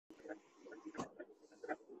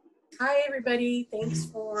Hi, everybody. Thanks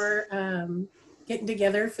for getting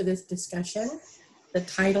together for this discussion. The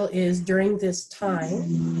title is During This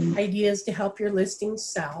Time, Ideas to Help Your Listing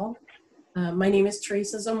Sell. My name is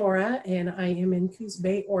Teresa Zamora, and I am in Coos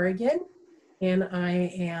Bay, Oregon, and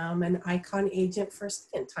I am an Icon agent for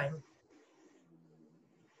Second Time.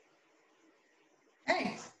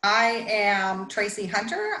 Hey, I am Tracy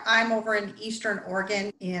Hunter. I'm over in Eastern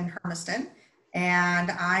Oregon in Hermiston, and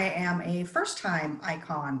I am a first-time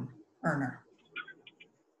Icon earner.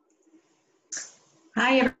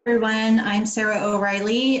 Hi, everyone. I'm Sarah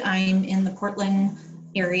O'Reilly. I'm in the Portland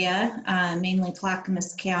area, mainly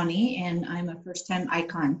Clackamas County, and I'm a first-time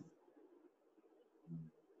Icon.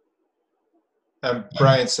 I'm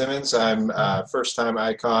Brian Simmons. I'm a first-time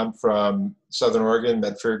Icon from Southern Oregon,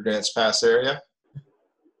 Medford, Grants Pass area.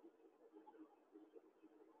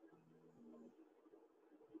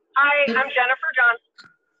 Hi, I'm Jennifer Johnston.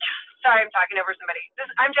 Sorry, I'm talking over somebody.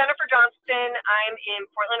 I'm Jennifer Johnston. I'm in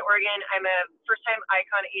Portland, Oregon. I'm a first-time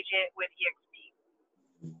Icon agent with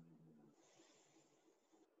eXp.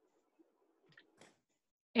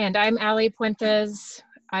 And I'm Allie Puentes.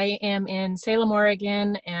 I am in Salem,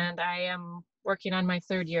 Oregon, and I am working on my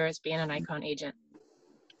third year as being an Icon agent.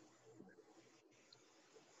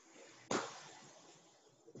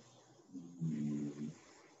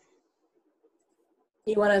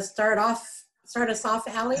 You want to start us off,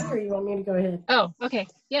 Allie, or you want me to go ahead? Oh, okay.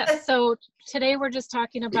 Yes. So today we're just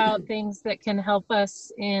talking about things that can help us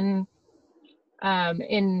in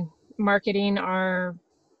marketing our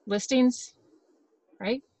listings,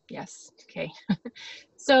 right? Yes. Okay.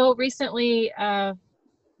 So recently,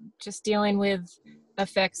 just dealing with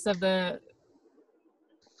effects of the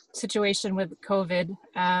situation with COVID,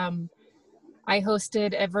 I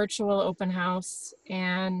hosted a virtual open house,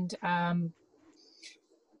 and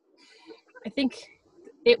I think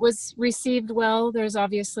it was received well. There's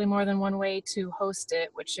obviously more than one way to host it,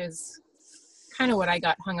 which is kind of what I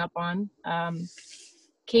got hung up on.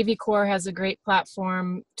 kvCORE has a great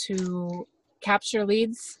platform to capture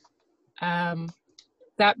leads.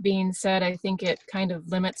 That being said, I think it kind of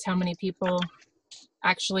limits how many people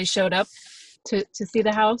actually showed up to see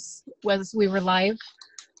the house as we were live.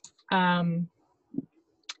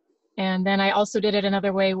 And then I also did it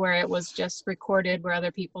another way where it was just recorded where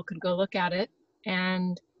other people could go look at it.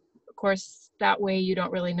 And of course, that way you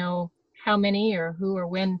don't really know how many or who or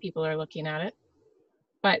when people are looking at it.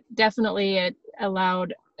 But definitely it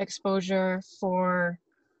allowed exposure for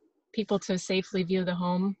people to safely view the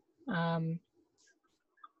home. And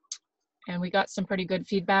we got some pretty good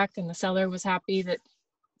feedback, and the seller was happy that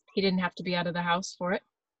he didn't have to be out of the house for it.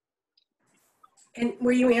 And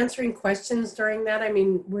were you answering questions during that? I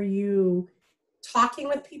mean, were you talking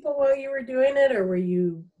with people while you were doing it, or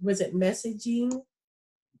was it messaging?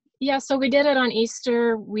 Yeah, so we did it on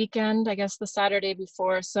Easter weekend, I guess the Saturday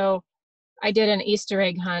before. So I did an Easter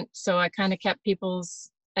egg hunt. So I kind of kept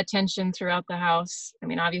people's attention throughout the house. I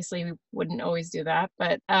mean, obviously we wouldn't always do that,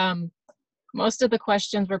 but most of the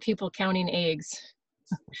questions were people counting eggs.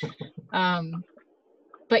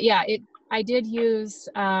 But yeah, I did use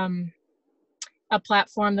a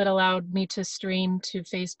platform that allowed me to stream to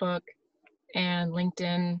Facebook and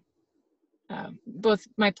LinkedIn, both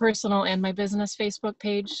my personal and my business Facebook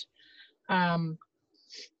page. And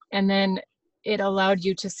then it allowed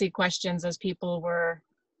you to see questions as people were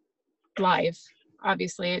live.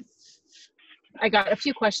 Obviously, I got a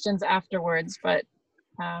few questions afterwards, but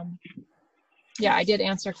yeah, I did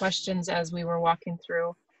answer questions as we were walking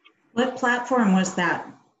through. What platform was that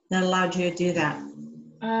allowed you to do that?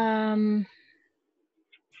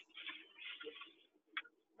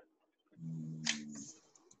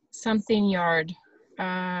 Something Yard.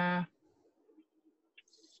 I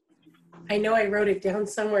know I wrote it down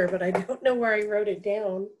somewhere, but I don't know where I wrote it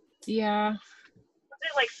down. Yeah. Was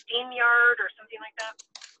it like SteamYard or something like that?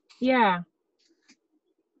 Yeah.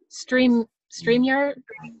 StreamYard? StreamYard.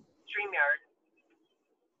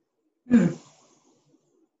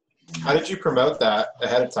 How did you promote that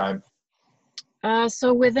ahead of time?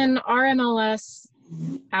 So within RMLS,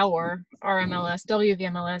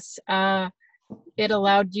 WVMLS, it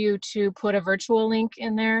allowed you to put a virtual link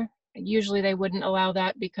in there. Usually they wouldn't allow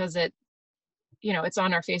that because it's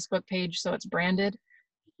on our Facebook page, so it's branded.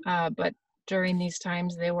 But during these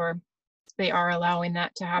times, they are allowing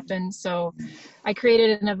that to happen. So I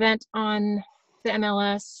created an event on the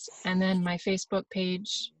MLS and then my Facebook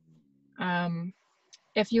page.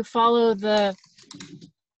 If you follow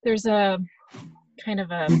there's a kind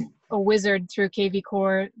of a wizard through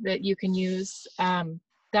kvCORE that you can use.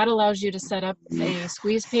 That allows you to set up a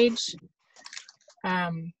squeeze page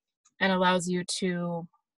and allows you to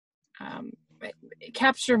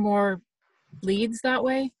capture more leads that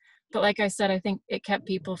way. But like I said, I think it kept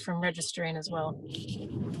people from registering as well.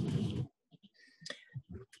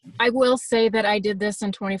 I will say that I did this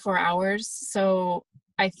in 24 hours. So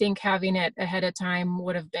I think having it ahead of time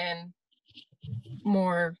would have been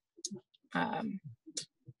more, I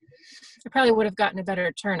probably would have gotten a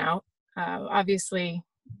better turnout. Obviously,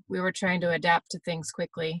 we were trying to adapt to things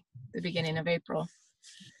quickly at the beginning of April.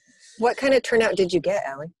 What kind of turnout did you get,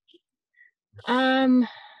 Allie?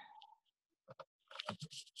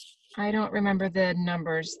 I don't remember the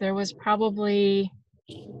numbers. There was probably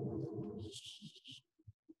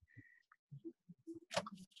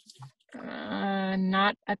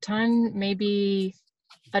not a ton, maybe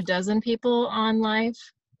a dozen people on live.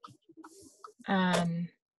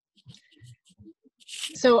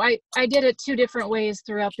 So I did it 2 different ways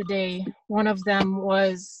throughout the day. One of them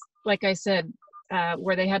was, like I said,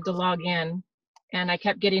 where they had to log in, and I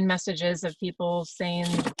kept getting messages of people saying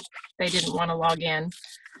they didn't want to log in.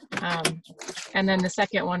 And then the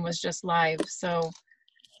second one was just live. So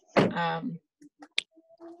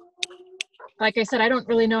like I said, I don't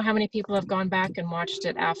really know how many people have gone back and watched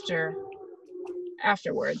it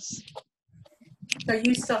afterwards. So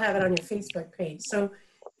you still have it on your Facebook page. So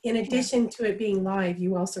in addition to it being live,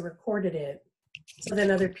 you also recorded it. So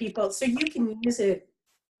then other people, so you can use it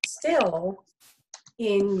still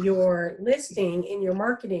in your listing, in your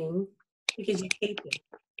marketing, because you taped it.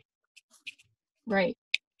 Right.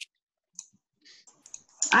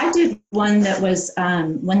 I did one that was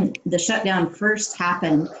when the shutdown first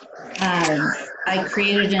happened. I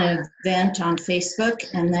created an event on Facebook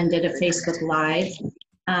and then did a Facebook Live.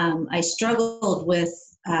 I struggled with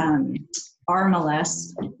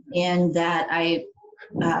RMLS in that I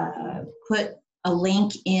put a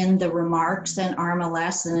link in the remarks in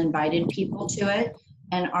RMLS and invited people to it.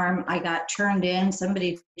 And I got turned in,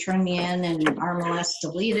 somebody turned me in, and RMLS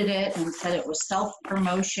deleted it and said it was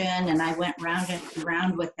self-promotion. And I went round and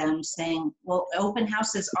round with them saying, well, open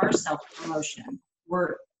houses are self-promotion.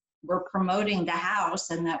 We're promoting the house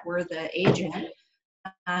and that we're the agent.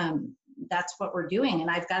 That's what we're doing.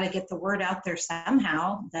 And I've got to get the word out there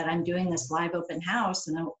somehow that I'm doing this live open house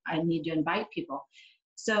and I need to invite people.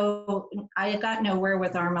 So I got nowhere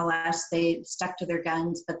with RMLS. They stuck to their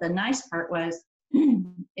guns. But the nice part was,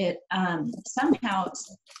 it somehow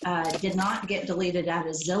did not get deleted out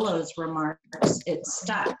of Zillow's remarks. It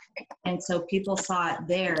stuck. And so people saw it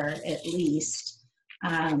there at least.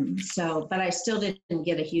 But I still didn't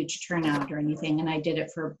get a huge turnout or anything. And I did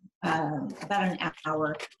it for about an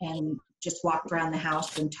hour and just walked around the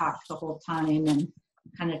house and talked the whole time and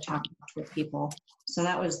kind of talked with people. So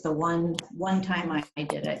that was the one time I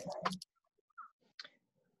did it.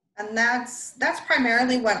 And that's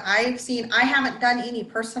primarily what I've seen. I haven't done any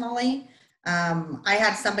personally. I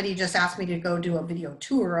had somebody just ask me to go do a video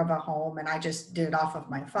tour of a home, and I just did it off of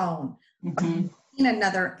my phone. Mm-hmm. I've seen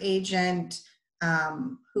another agent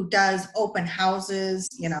who does open houses,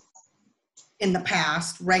 in the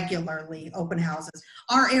past, regularly open houses.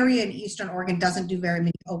 Our area in Eastern Oregon doesn't do very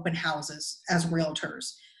many open houses as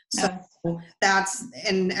realtors. So that's,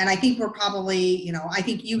 and I think we're probably, I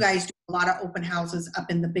think you guys do a lot of open houses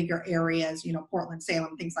up in the bigger areas, Portland,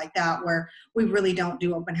 Salem, things like that, where we really don't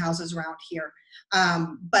do open houses around here.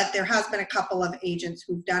 But there has been a couple of agents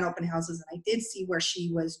who've done open houses, and I did see where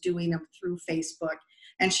she was doing them through Facebook,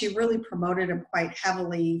 and she really promoted them quite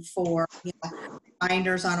heavily for,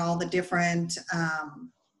 reminders on all the different,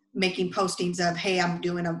 making postings of, hey, I'm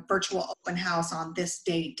doing a virtual open house on this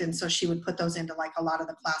date. And so she would put those into like a lot of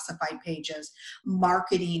the classified pages,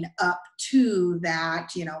 marketing up to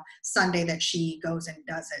that, Sunday that she goes and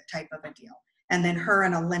does it type of a deal. And then her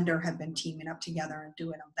and a lender have been teaming up together and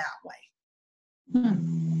doing them that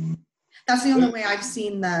way. That's the only way I've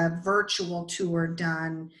seen the virtual tour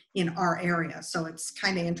done in our area. So it's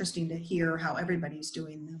kind of interesting to hear how everybody's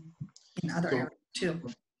doing them in other areas too.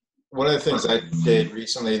 One of the things I did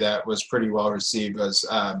recently that was pretty well received was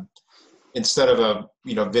instead of a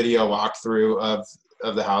video walkthrough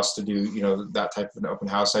of the house to do that type of an open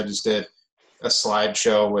house, I just did a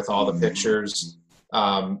slideshow with all the pictures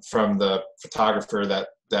from the photographer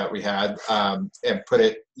that we had and put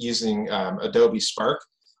it using Adobe Spark,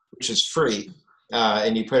 which is free,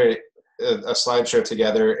 and you put a slideshow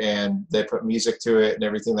together and they put music to it and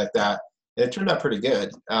everything like that. And it turned out pretty good.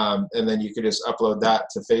 And then you could just upload that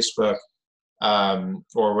to Facebook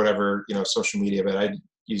or whatever, social media. But I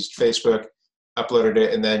used Facebook, uploaded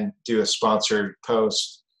it, and then do a sponsored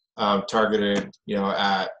post targeted,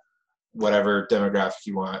 at whatever demographic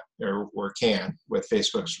you want or can with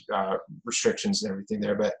Facebook's restrictions and everything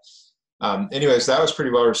there. But anyways, that was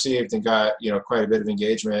pretty well received and got, quite a bit of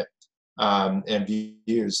engagement. and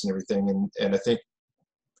views and everything. And I think,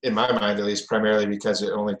 in my mind at least, primarily because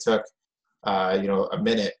it only took a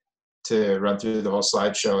minute to run through the whole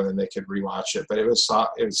slideshow, and then they could rewatch it. But it was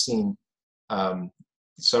seen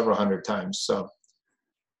several hundred times. So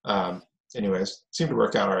anyways, it seemed to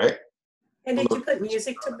work out all right. And did you put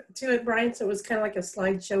music to it, Brian? So it was kind of like a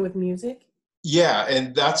slideshow with music? Yeah,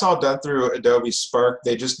 and that's all done through Adobe Spark.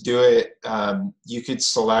 They just do it. You could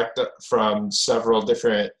select from several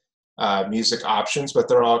different music options, but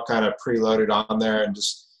they're all kind of preloaded on there, and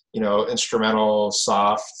just, instrumental,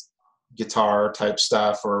 soft, guitar type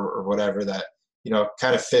stuff or whatever that,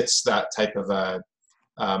 kind of fits that type of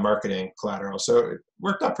marketing collateral. So it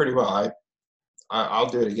worked out pretty well. I'll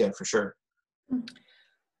do it again for sure.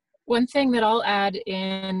 One thing that I'll add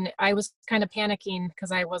in, I was kind of panicking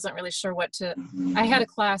because I wasn't really sure I had a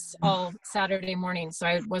class all Saturday morning, so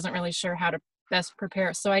I wasn't really sure how to best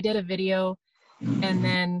prepare. So I did a video, and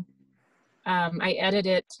then I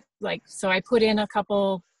edited it, so I put in a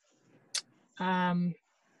couple,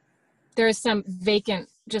 there's some vacant,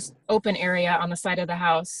 just open area on the side of the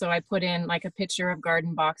house. So I put in like a picture of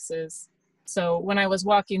garden boxes. So when I was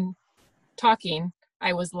talking,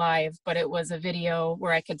 I was live, but it was a video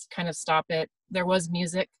where I could kind of stop it. There was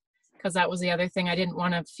music, because that was the other thing. I didn't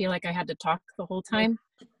want to feel like I had to talk the whole time,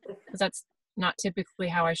 because that's not typically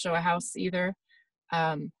how I show a house either.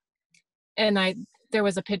 And there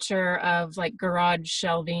was a picture of like garage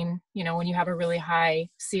shelving. When you have a really high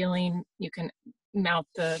ceiling, you can mount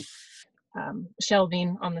the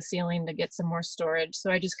shelving on the ceiling to get some more storage. So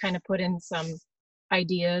I just kind of put in some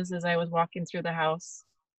ideas as I was walking through the house.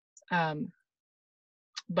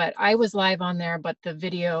 But I was live on there, but the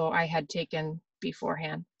video I had taken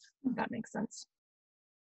beforehand, if that makes sense.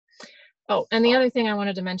 Oh, and the other thing I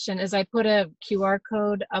wanted to mention is I put a QR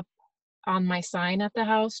code up on my sign at the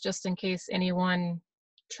house, just in case anyone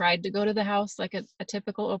tried to go to the house, like a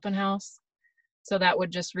typical open house. So that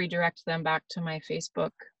would just redirect them back to my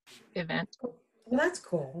Facebook event. Well, that's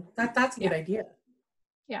cool. That's a good idea.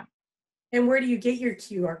 Yeah. And where do you get your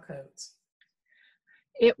QR codes?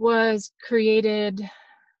 It was created,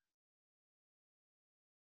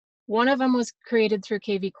 one of them was created through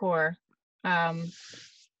KV Core. And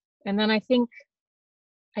then I think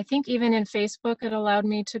even in Facebook, it allowed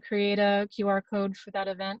me to create a QR code for that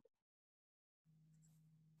event.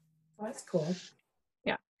 Oh, that's cool.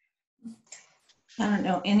 Yeah. I don't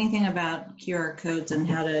know anything about QR codes and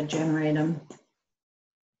how to generate them.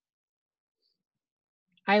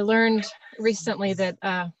 I learned recently that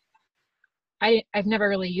I've never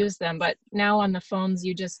really used them, but now on the phones,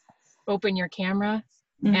 you just open your camera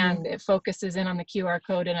and it focuses in on the QR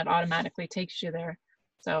code and it automatically takes you there.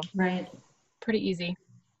 So right, pretty easy.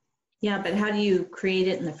 Yeah, but how do you create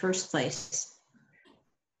it in the first place?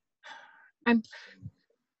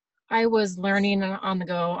 I was learning on the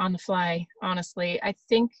go, on the fly, honestly. I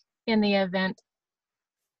think in the event,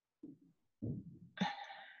 I'm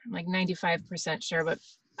like 95% sure, but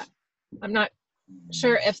I'm not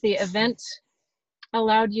sure if the event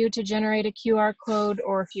allowed you to generate a QR code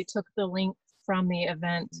or if you took the link from the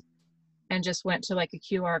event and just went to like a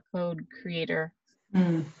QR code creator.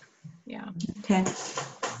 Yeah. Okay.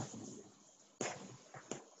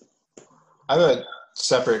 I have a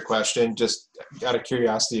separate question, just out of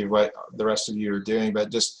curiosity of what the rest of you are doing,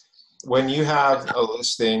 but just when you have a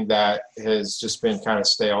listing that has just been kind of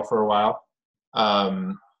stale for a while,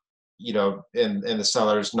 and the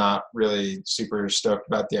seller's not really super stoked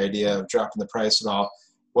about the idea of dropping the price and all,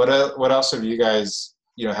 what else have you guys,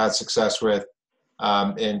 had success with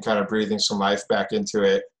in kind of breathing some life back into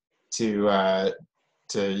it to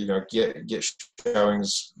get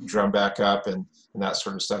showings drum back up and that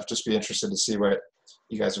sort of stuff? Just be interested to see what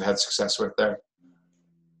you guys have had success with there.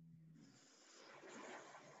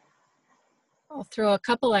 I'll throw a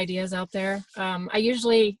couple ideas out there. I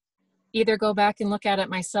usually either go back and look at it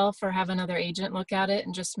myself or have another agent look at it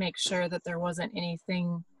and just make sure that there wasn't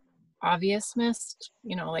anything obvious missed,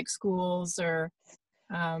 like schools or,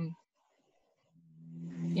 I'm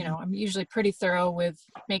usually pretty thorough with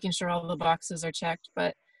making sure all the boxes are checked,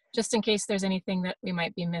 but just in case there's anything that we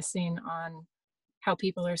might be missing on how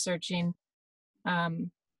people are searching.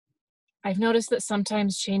 I've noticed that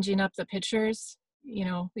sometimes changing up the pictures,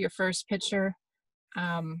 your first picture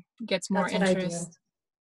gets more interest.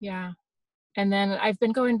 Yeah. And then I've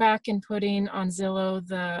been going back and putting on Zillow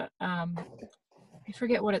the, I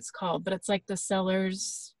forget what it's called, but it's like the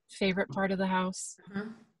seller's favorite part of the house.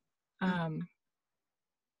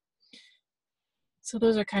 So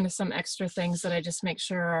those are kind of some extra things that I just make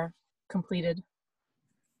sure are completed.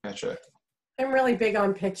 Gotcha. I'm really big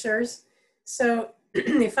on pictures. So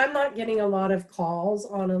if I'm not getting a lot of calls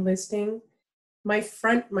on a listing, my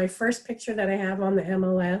first picture that I have on the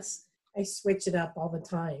MLS, I switch it up all the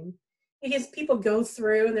time because people go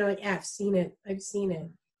through and they're like, I've seen it. But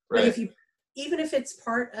Right. even if it's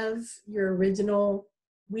part of your original,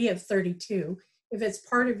 we have 32. If it's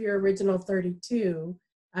part of your original 32,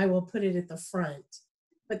 I will put it at the front.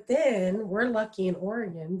 But then we're lucky in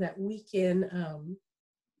Oregon that we can,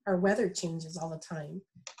 our weather changes all the time.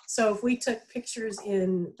 So if we took pictures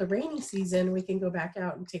in the rainy season, we can go back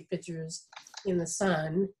out and take pictures in the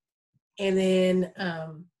sun. And then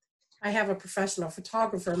I have a professional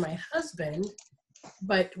photographer, my husband,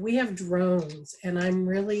 but we have drones, and I'm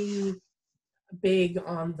really big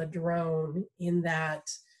on the drone in that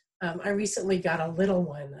I recently got a little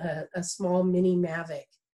one, a small mini Mavic,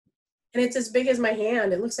 and it's as big as my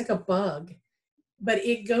hand. It looks like a bug, but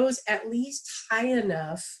it goes at least high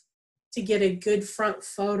enough to get a good front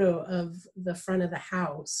photo of the front of the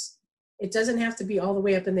house. It doesn't have to be all the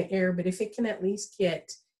way up in the air, but if it can at least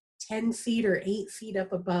get 10 feet or 8 feet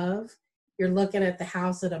up above, you're looking at the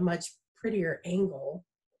house at a much prettier angle.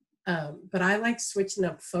 But I like switching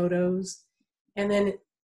up photos and then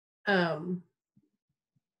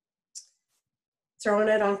throwing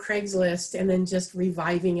it on Craigslist and then just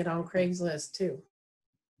reviving it on Craigslist too.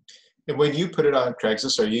 And when you put it on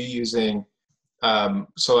Craigslist, are you using,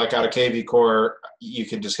 so like out of KV Core, you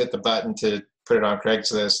can just hit the button to put it on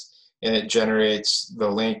Craigslist and it generates the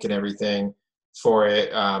link and everything for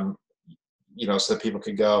it, so that people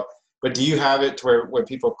could go. But do you have it to where when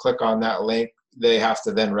people click on that link, they have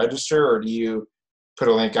to then register, or do you put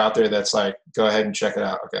a link out there that's like, go ahead and check it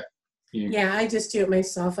out? Okay. Yeah, I just do it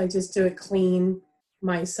myself. I just do it clean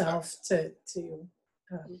myself to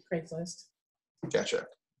Craigslist. Gotcha.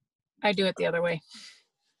 I do it the other way.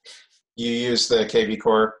 You use the KV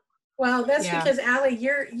Core? Well, that's Yeah. because Allie,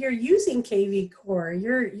 you're using KV Core.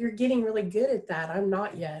 You're getting really good at that. I'm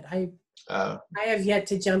not yet. I have yet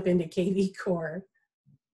to jump into KV Core.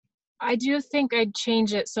 I do think I'd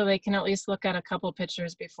change it so they can at least look at a couple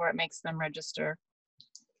pictures before it makes them register.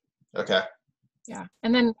 Okay. Yeah.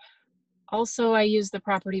 And then also I use the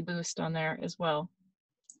property boost on there as well.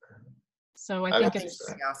 So I think That's it's,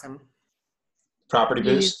 pretty awesome. Property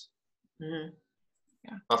You Boost? Mhm.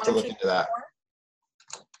 I'll have to look into that.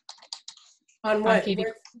 On what? KV.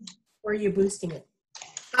 Where are you boosting it?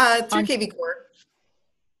 Through On- KV Core.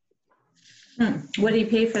 What do you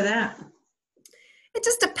pay for that? It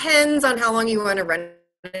just depends on how long you want to run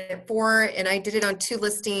it for. And I did it on 2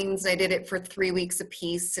 listings. I did it for 3 weeks a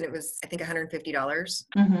piece, and it was, I think, $150.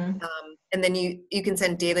 Mm-hmm. And then you can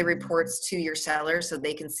send daily reports to your seller so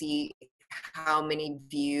they can see how many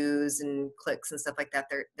views and clicks and stuff like that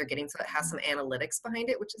they're getting. So it has some analytics behind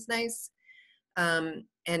it, which is nice. And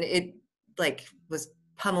it was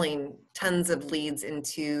pummeling tons of leads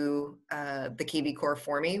into the KV Core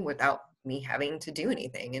for me without me having to do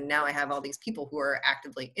anything. And now I have all these people who are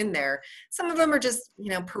actively in there. Some of them are just,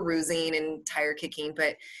 perusing and tire kicking,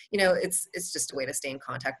 but it's just a way to stay in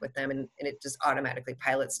contact with them, and it just automatically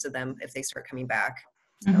pilots to them if they start coming back.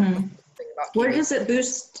 So, Where does it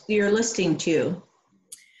boost your listing to?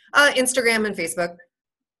 Instagram and Facebook.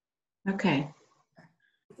 Okay.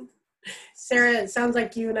 Sarah, it sounds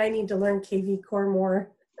like you and I need to learn KV Core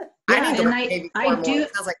more. I Yeah, need to and learn KV I Core more. do.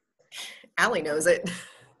 It sounds like Allie knows it.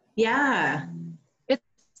 Yeah. it's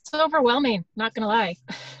overwhelming, not gonna lie.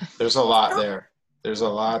 There's a lot there. There's a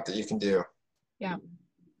lot that you can do.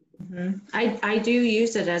 Mm-hmm. I do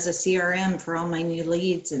use it as a CRM for all my new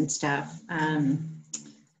leads and stuff.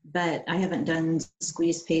 But I haven't done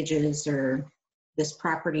squeeze pages or this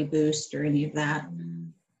property boost or any of that.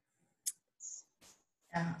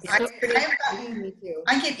 Yeah. Me too.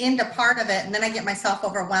 I get into part of it and then I get myself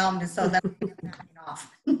overwhelmed, so that I'm backing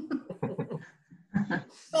off.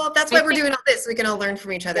 Well, that's why we're doing all this. We can all learn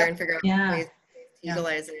from each other and figure out Yeah. ways to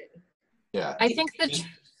utilize it. Yeah. I think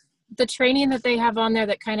the training that they have on there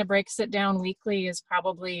that kind of breaks it down weekly is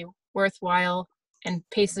probably worthwhile and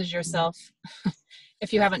paces yourself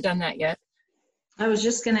if you haven't done that yet. I was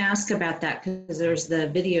just going to ask about that because there's the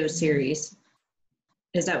video series.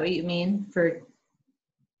 Is that what you mean for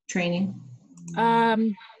training? I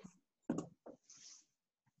Is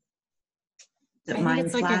it think Mind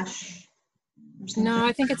it's like Flash? No,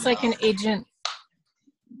 I think it's like an agent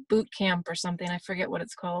boot camp or something. I forget what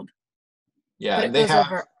it's called. Yeah. But And it goes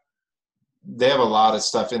over. they have a lot of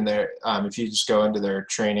stuff in there. If you just go into their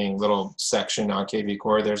training little section on KV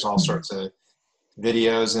Core, there's all sorts of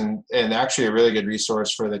videos, and actually a really good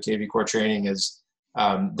resource for the KV Core training is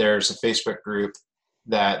there's a Facebook group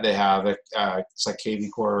that they have. It's like KV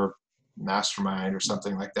Core Mastermind or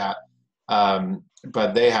something like that.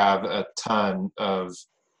 But they have a ton of,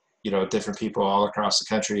 different people all across the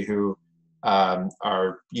country who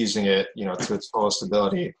are using it, to its fullest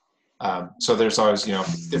ability. So there's always,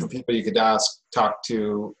 different people you could ask, talk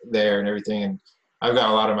to there and everything. And I've got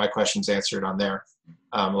a lot of my questions answered on there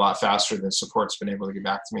a lot faster than support's been able to get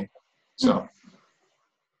back to me. So,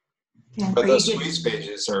 but those squeeze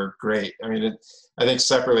pages are great. I mean, I think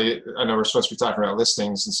separately, I know we're supposed to be talking about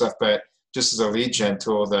listings and stuff, but just as a lead gen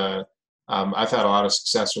tool, I've had a lot of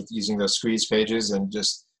success with using those squeeze pages and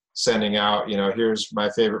just sending out, here's my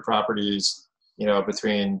favorite properties,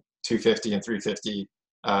 between 250 and 350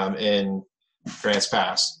 in Grants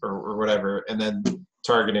Pass or whatever, and then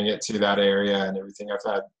targeting it to that area and everything. I've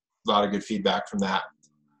had a lot of good feedback from that.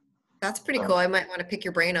 That's pretty cool. I might want to pick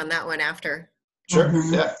your brain on that one after. Sure.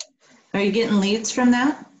 Mm-hmm. Yeah. Are you getting leads from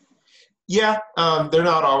that? Yeah. They're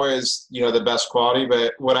not always, the best quality,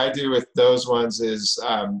 but what I do with those ones is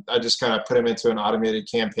I just kind of put them into an automated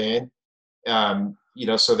campaign.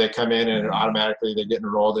 So they come in and automatically they get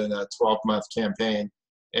enrolled in a 12-month campaign,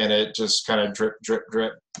 and it just kind of drip, drip,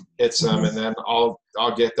 drip hits them. And then I'll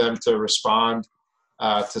get them to respond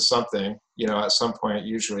to something, at some point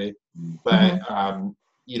usually. But,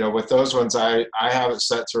 with those ones, I have it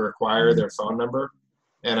set to require their phone number.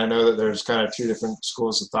 And I know that there's kind of two different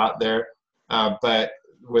schools of thought there. But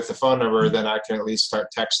with the phone number, then I can at least start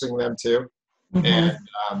texting them too.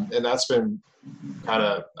 Mm-hmm. And that's been kind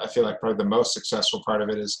of, I feel like probably the most successful part of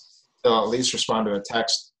it is they'll at least respond to a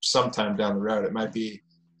text sometime down the road. It might be,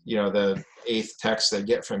 the 8th text they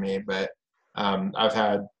get from me, but I've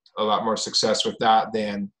had a lot more success with that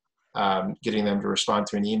than getting them to respond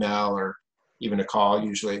to an email or even a call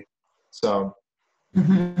usually. So.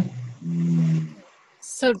 Mm-hmm.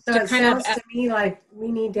 So it sounds to me like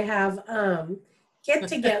we need to have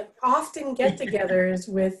get-togethers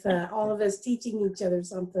with all of us teaching each other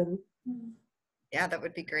something. Yeah, that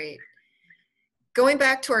would be great. Going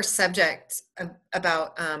back to our subject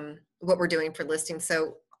about what we're doing for listings.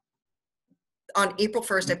 So on April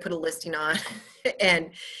 1st, I put a listing on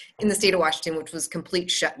and in the state of Washington, which was complete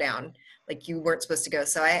shutdown, like you weren't supposed to go.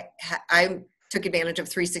 So I took advantage of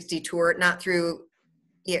 360 Tour, not through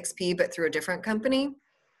EXP, but through a different company,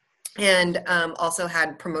 and also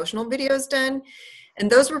had promotional videos done. And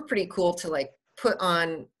those were pretty cool to like put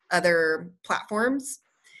on other platforms.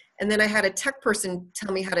 And then I had a tech person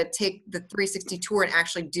tell me how to take the 360 Tour and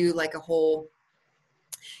actually do like a whole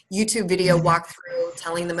YouTube video walkthrough,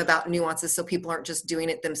 telling them about nuances so people aren't just doing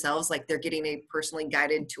it themselves, like they're getting a personally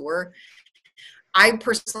guided tour. I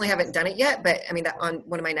personally haven't done it yet, but I mean, that on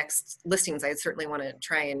one of my next listings, I certainly want to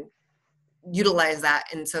try and utilize that.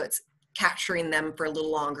 And so it's capturing them for a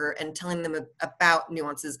little longer and telling them about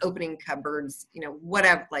nuances, opening cupboards,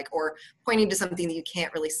 whatever, like, or pointing to something that you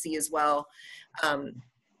can't really see as well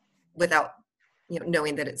without,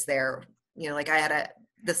 knowing that it's there. Like I had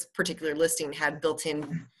this particular listing had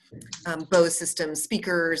built-in Bose system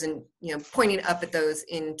speakers, and pointing up at those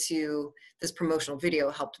into this promotional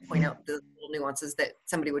video helped point out the little nuances that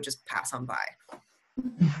somebody would just pass on by.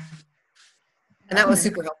 And that was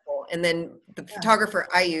super helpful. And then the photographer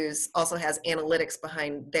I use also has analytics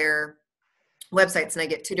behind their websites, and I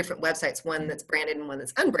get two different websites, one that's branded and one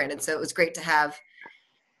that's unbranded. So it was great to have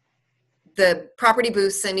the property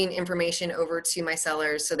boost sending information over to my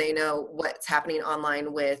sellers so they know what's happening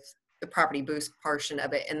online with the property boost portion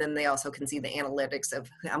of it. And then they also can see the analytics of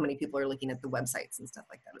how many people are looking at the websites and stuff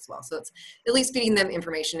like that as well. So it's at least feeding them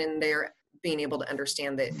information, and they're being able to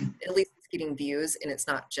understand that at least it's getting views, and it's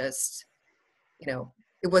not just, it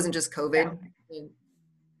wasn't just COVID. Yeah.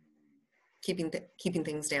 Keeping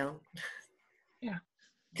things down. Yeah.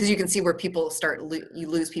 Because you can see where people you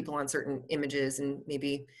lose people on certain images, and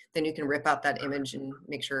maybe then you can rip out that image and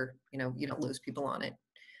make sure, you don't lose people on it.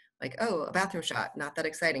 Like, oh, a bathroom shot, not that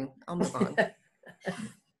exciting. I'll move on.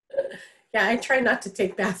 Yeah, I try not to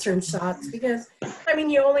take bathroom shots because,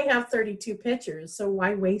 you only have 32 pictures, so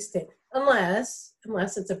why waste it? Unless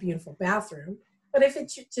it's a beautiful bathroom. But if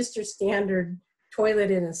it's just your standard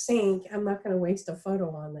toilet and a sink, I'm not going to waste a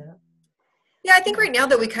photo on that. Yeah, I think right now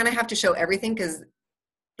that we kind of have to show everything, because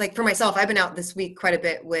like for myself, I've been out this week quite a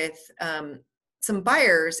bit with some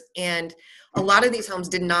buyers, and a lot of these homes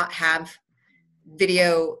did not have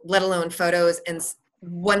video, let alone photos. And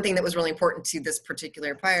one thing that was really important to this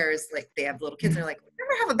particular buyer is like they have little kids and they're like, we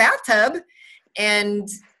never have a bathtub. And,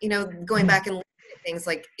 going back and looking at things,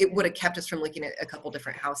 like it would have kept us from looking at a couple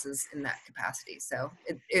different houses in that capacity. So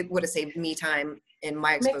it would have saved me time in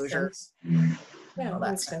my exposure. Yeah, all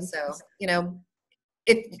that stuff. So,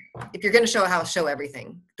 if you're going to show a house, show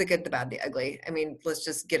everything, the good, the bad, the ugly. Let's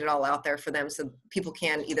just get it all out there for them so people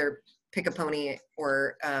can either pick a pony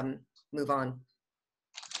or move on.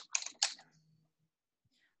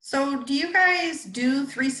 So do you guys do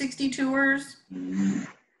 360 tours?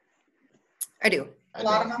 I do. A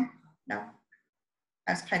lot of them? No.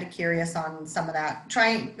 I was kind of curious on some of that.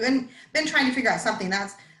 Been trying to figure out something.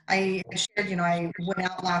 I shared, you know, I went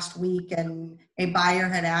out last week and a buyer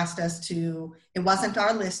had asked us to, it wasn't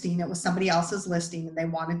our listing, it was somebody else's listing and they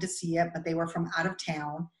wanted to see it, but they were from out of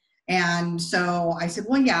town. And so I said,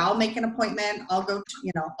 well, yeah, I'll make an appointment. I'll go,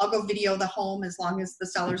 I'll go video the home as long as the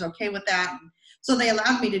seller's okay with that. So they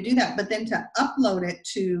allowed me to do that, but then to upload it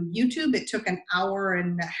to YouTube, it took an hour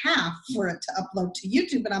and a half for it to upload to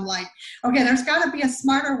YouTube. And I'm like, okay, there's got to be a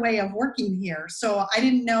smarter way of working here. So I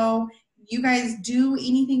didn't know, you guys do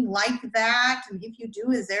anything like that? And if you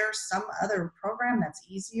do, is there some other program that's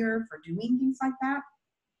easier for doing things like that?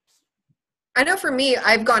 I know for me,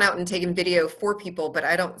 I've gone out and taken video for people, but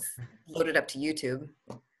I don't load it up to YouTube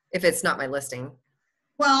if it's not my listing.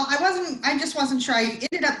 Well, I just wasn't sure. I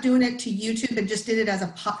ended up doing it to YouTube and just did it as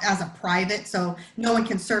a private, so no one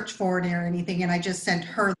can search for it or anything. And I just sent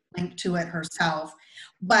her the link to it herself.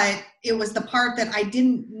 But it was the part that I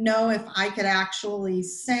didn't know if I could actually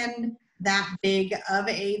send that big of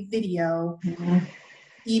a video,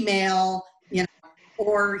 email,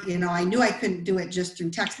 or, I knew I couldn't do it just through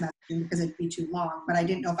text messaging because it'd be too long, but I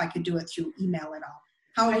didn't know if I could do it through email at all.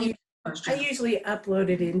 How are you? I usually upload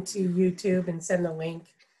it into YouTube and send the link.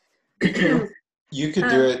 You could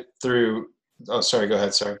do it through, oh, sorry, go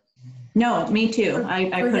ahead, sorry. No, me too. I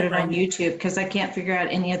put it on YouTube because I can't figure out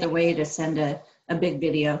any other way to send a big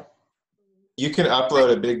video. You can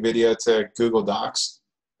upload a big video to Google Docs.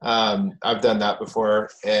 I've done that before,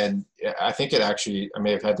 and I think it actually, I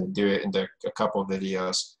may have had to do it into a couple of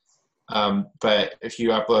videos. But if you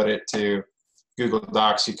upload it to Google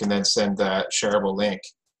Docs, you can then send that shareable link,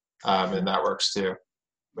 and that works too.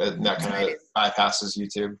 And that kind of bypasses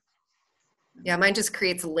YouTube. Yeah, mine just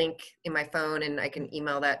creates a link in my phone, and I can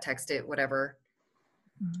email that, text it, whatever,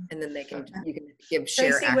 and then you can give share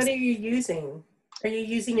Tracy, access. what are you using? Are you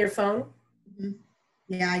using your phone? Mm-hmm.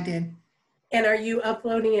 Yeah, I did. And are you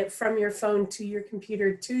uploading it from your phone to your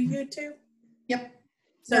computer to YouTube? Yep.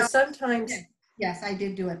 So sometimes. Yes, I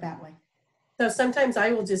did do it that way. So sometimes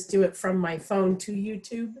I will just do it from my phone to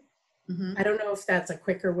YouTube. Mm-hmm. I don't know if that's a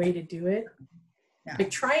quicker way to do it. Yeah. I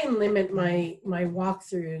try and limit my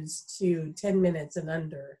walkthroughs to 10 minutes and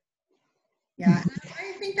under. Yeah,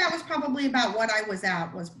 I think that was probably about what I was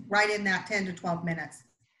at, was right in that 10 to 12 minutes.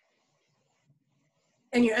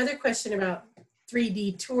 And your other question about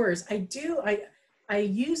 3D tours, I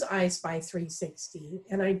use iSpy 360,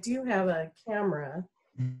 and I do have a camera.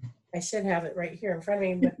 I should have it right here in front of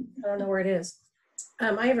me, but I don't know where it is.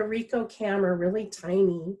 I have a Ricoh camera, really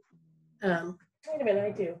tiny. Wait a minute,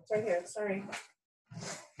 I do. It's right here, sorry.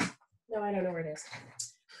 No, I don't know where it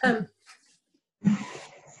is.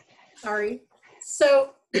 Sorry.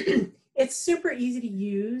 So it's super easy to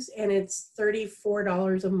use, and it's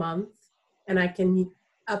 $34 a month, and I can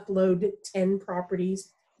upload 10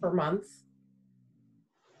 properties per month.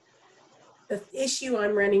 The issue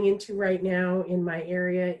I'm running into right now in my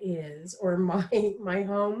area is, or my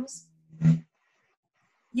homes,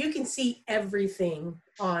 you can see everything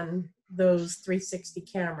on those 360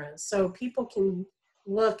 cameras. So people can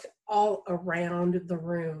look all around the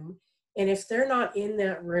room. And if they're not in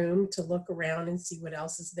that room to look around and see what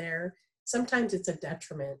else is there, sometimes it's a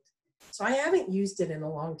detriment. So I haven't used it in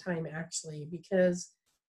a long time, actually, because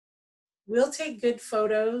we'll take good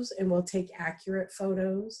photos and we'll take accurate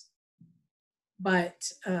photos. But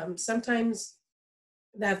sometimes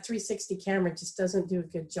that 360 camera just doesn't do a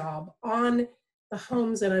good job on the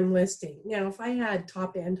homes that I'm listing. Now, if I had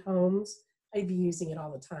top-end homes, I'd be using it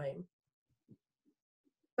all the time.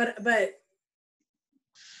 But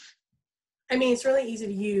I mean, it's really easy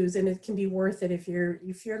to use, and it can be worth it if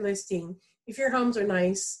you're listing. If your homes are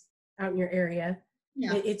nice out in your area,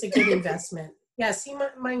 yeah. It's a good investment. Yeah, see,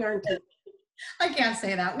 mine aren't. I can't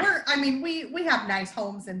say that. We have nice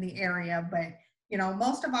homes in the area, but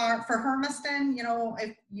most of for Hermiston,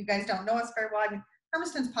 if you guys don't know us very well,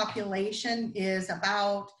 Hermiston's population is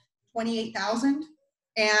about 28,000,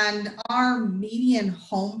 and our median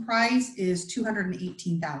home price is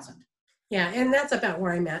 218,000. Yeah, and that's about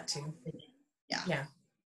where I'm at too. Yeah.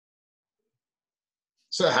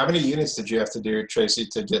 So how many units did you have to do, Tracy,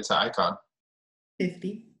 to get to Icon?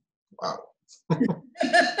 50. Wow.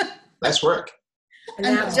 Nice work. And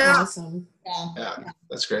that's awesome. Yeah,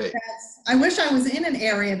 that's great. I wish I was in an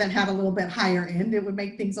area that had a little bit higher end. It would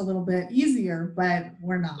make things a little bit easier, but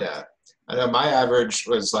we're not. Yeah, I know my average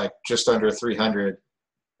was like just under 300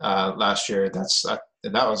 last year. That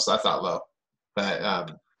was, I thought, low.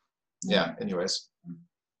 But yeah, anyways.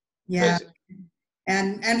 Yeah. Crazy.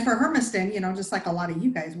 And for Hermiston, just like a lot of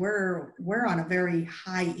you guys, we're on a very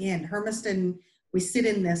high end. Hermiston, we sit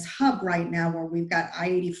in this hub right now where we've got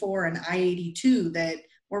I-84 and I-82 that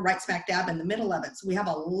we're right smack dab in the middle of it. So we have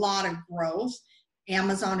a lot of growth.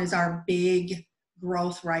 Amazon is our big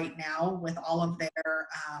growth right now with all of their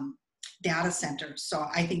data centers. So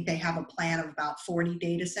I think they have a plan of about 40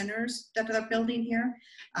 data centers that they're building here.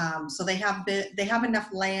 So they have enough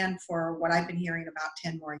land for what I've been hearing about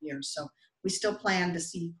 10 more years. So we still plan to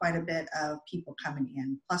see quite a bit of people coming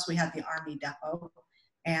in. Plus we have the Army depot.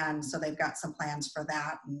 And so they've got some plans for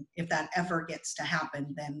that. And if that ever gets to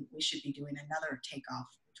happen, then we should be doing another takeoff,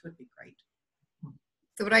 which would be great.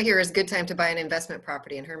 So what I hear is good time to buy an investment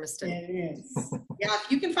property in Hermiston. It is. Yeah,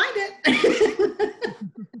 if you can find it.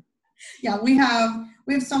 Yeah, we have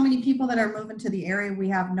so many people that are moving to the area. We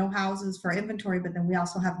have no houses for inventory, but then we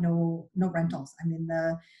also have no rentals. I mean,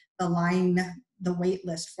 the wait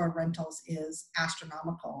list for rentals is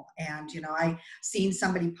astronomical. And, I seen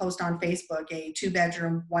somebody post on Facebook a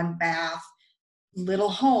 2-bedroom, 1-bath little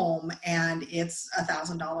home, and it's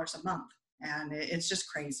 $1,000 a month. And it's just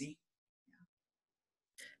crazy.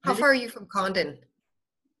 How far are you from Condon?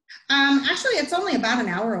 Actually, it's only about an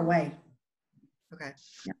hour away. Okay.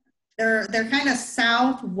 Yeah. They're kind of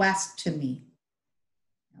southwest to me.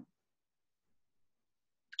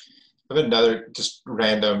 I have another just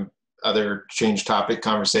random other change topic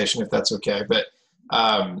conversation, if that's okay. But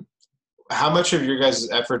how much of your guys'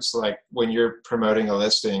 efforts, like when you're promoting a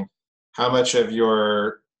listing, how much of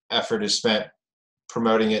your effort is spent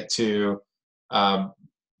promoting it to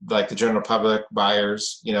like the general public,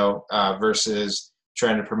 buyers, versus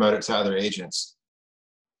trying to promote it to other agents?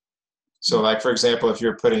 So like, for example, if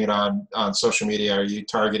you're putting it on social media, are you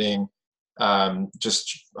targeting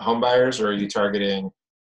just home buyers, or are you targeting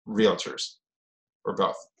realtors, or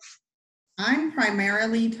both? I'm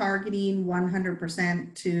primarily targeting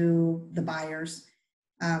 100% to the buyers.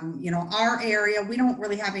 Our area, we don't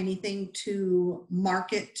really have anything to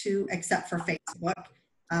market to except for Facebook.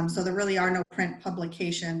 So there really are no print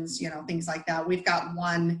publications, things like that. We've got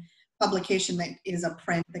one publication that is a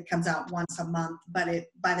print that comes out once a month, but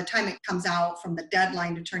by the time it comes out, from the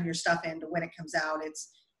deadline to turn your stuff in to when it comes out, it's,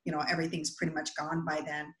 everything's pretty much gone by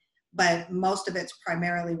then. But most of it's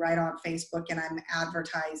primarily right on Facebook, and I'm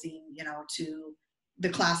advertising, to the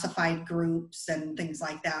classified groups and things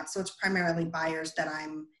like that. So it's primarily buyers that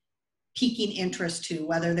I'm piquing interest to,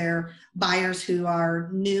 whether they're buyers who are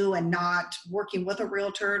new and not working with a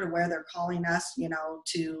realtor to where they're calling us,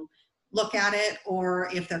 to look at it, or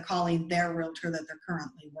if they're calling their realtor that they're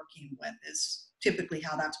currently working with, is typically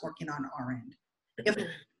how that's working on our end. If we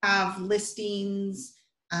have listings,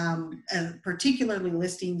 particularly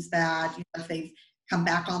listings that, if they've come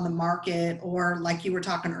back on the market, or like you were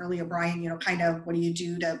talking earlier, Brian, kind of what do you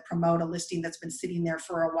do to promote a listing that's been sitting there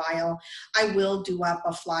for a while? I will do up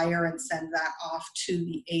a flyer and send that off to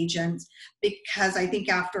the agents, because I think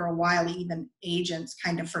after a while, even agents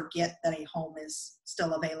kind of forget that a home is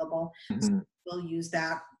still available. Mm-hmm. So we'll use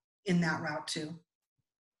that in that route too.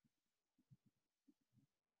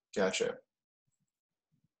 Gotcha.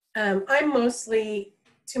 I'm mostly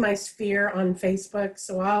to my sphere on Facebook,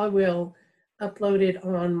 so I will upload it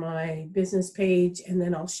on my business page, and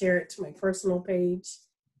then I'll share it to my personal page.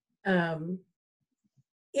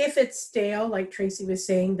 If it's stale, like Tracy was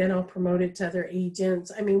saying, then I'll promote it to other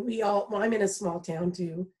agents. I mean, I'm in a small town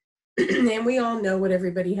too, and we all know what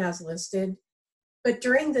everybody has listed. But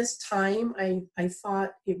during this time, I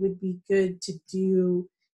thought it would be good to do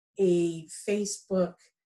a Facebook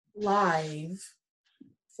Live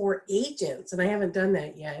for agents, and I haven't done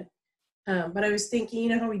that yet. But I was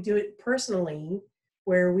thinking, how we do it personally,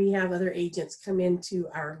 where we have other agents come into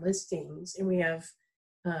our listings, and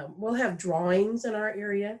we'll have drawings in our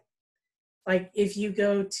area. Like if you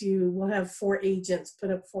we'll have 4 agents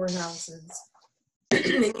put up 4 houses,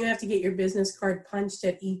 and then you have to get your business card punched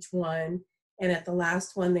at each one, and at the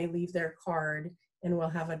last one they leave their card, and we'll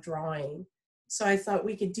have a drawing. So I thought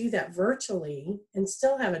we could do that virtually and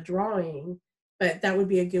still have a drawing, but that would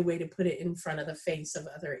be a good way to put it in front of the face of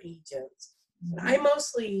other agents. Mm-hmm. I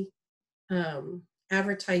mostly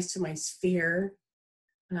advertise to my sphere.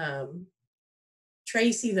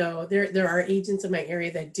 Tracy, though, there are agents in my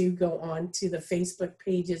area that do go on to the Facebook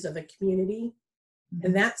pages of the community, mm-hmm.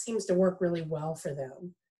 and that seems to work really well for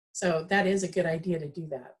them. So that is a good idea to do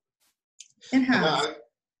that. It has.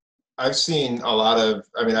 I've seen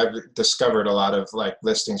I've discovered a lot of like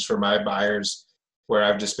listings for my buyers where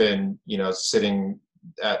I've just been, sitting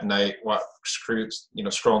at night,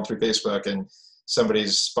 scrolling through Facebook, and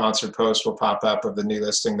somebody's sponsored post will pop up of the new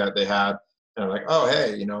listing that they had. And I'm like, oh,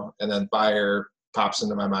 hey, and then buyer pops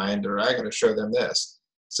into my mind, or I got to show them this.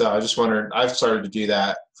 So I just wondered, I've started to do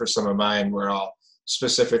that for some of mine, where I'll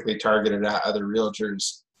specifically target it at other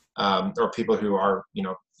realtors, or people who are,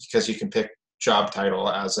 because you can pick job title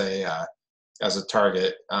as a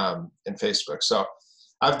target in Facebook. So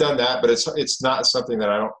I've done that, but it's not something that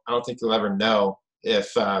I don't think you'll ever know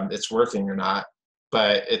if it's working or not.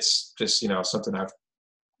 But it's just something I've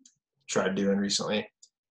tried doing recently.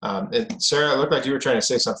 And Sarah, it looked like you were trying to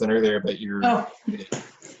say something earlier, but you're.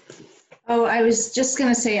 Oh, I was just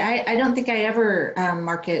going to say, I don't think I ever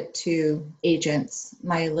market to agents,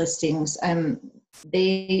 my listings.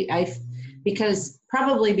 Because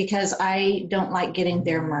I don't like getting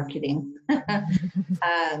their marketing.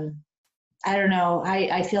 I don't know.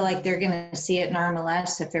 I feel like they're going to see it in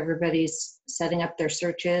RMLS if everybody's setting up their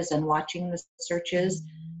searches and watching the searches.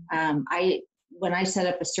 When I set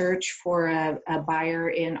up a search for a buyer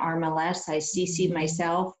in RMLS, I CC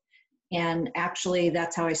myself. And actually,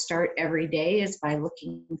 that's how I start every day, is by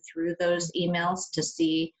looking through those emails to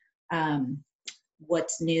see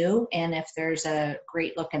what's new. And if there's a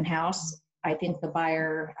great looking house, I think the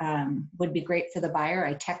buyer would be great for the buyer,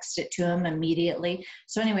 I text it to him immediately.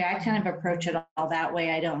 So anyway, I kind of approach it all that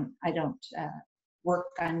way. I don't work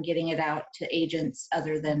on getting it out to agents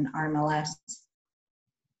other than RMLS.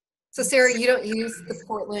 So Sarah, you don't use the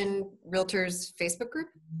Portland Realtors Facebook group?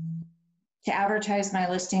 To advertise my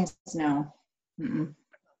listings, no. Mm-mm.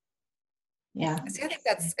 Yeah. See, I think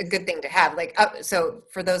that's a good thing to have. So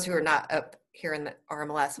for those who are not up here in the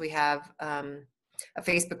RMLS, we have a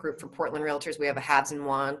Facebook group for Portland Realtors. We have a haves and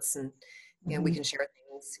wants, and we can share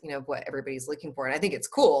things, what everybody's looking for. And I think it's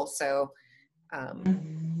cool. So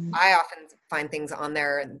I often find things on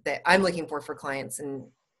there that I'm looking for clients, and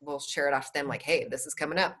we'll share it off to them like, hey, this is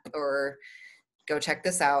coming up, or go check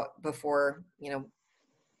this out before,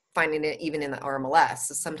 finding it even in the RMLS.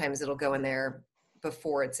 So sometimes it'll go in there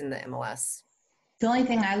before it's in the MLS. The only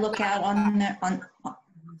thing I look at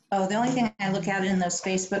the only thing I look at in those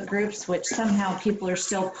Facebook groups, which somehow people are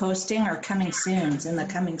still posting, are coming soons in the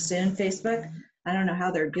coming soon Facebook. I don't know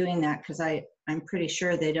how they're doing that, because I'm pretty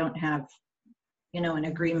sure they don't have, an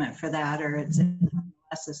agreement for that, or it's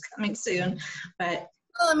MLS is coming soon. But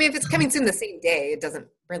well, I mean, if it's coming soon the same day, it doesn't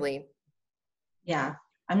really. Yeah,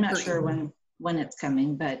 I'm not sure when it's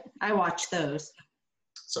coming, but I watch those.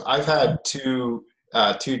 So I've had two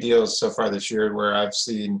deals so far this year where I've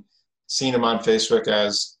seen them on Facebook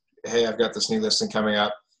as, hey, I've got this new listing coming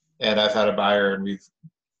up, and I've had a buyer, and we've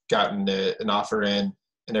gotten an offer in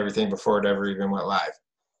and everything before it ever even went live.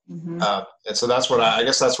 Mm-hmm. And so that's what I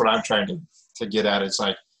guess that's what I'm trying to get at. It's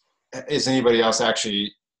like, is anybody else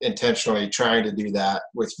actually intentionally trying to do that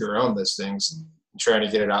with your own listings, and trying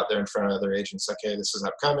to get it out there in front of other agents? Like, hey, this is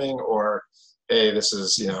upcoming, or hey, this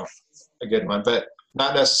is a good one. But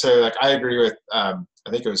not necessarily. Like, I agree with I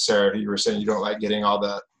think it was Sarah who you were saying you don't like getting all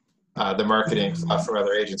the marketing stuff from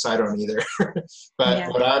other agents. I don't either. But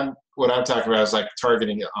yeah. What I'm talking about is like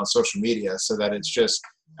targeting it on social media, so that it's just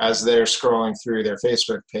as they're scrolling through their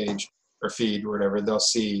Facebook page or feed or whatever, they'll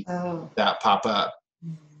see that pop up.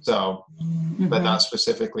 So, but not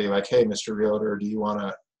specifically like, hey, Mr. Realtor, do you want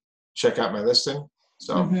to check out my listing?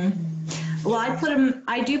 So, well,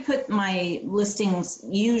 I do put my listings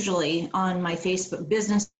usually on my Facebook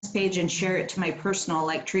business page and share it to my personal,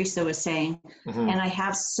 like Teresa was saying. And I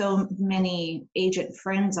have so many agent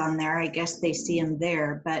friends on there. I guess they see them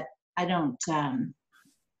there, but I don't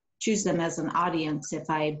choose them as an audience if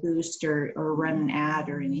I boost or run an ad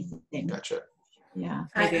or anything. Gotcha. Yeah.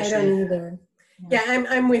 I don't either. Yeah,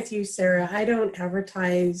 I'm with you, Sarah. I don't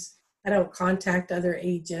advertise. I don't contact other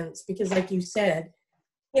agents because, like you said,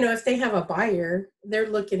 if they have a buyer, they're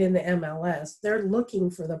looking in the MLS. They're looking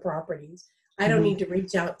for the properties. I don't need to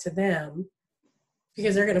reach out to them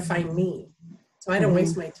because they're going to find me. So I don't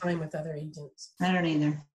waste my time with other agents. I don't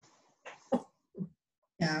either.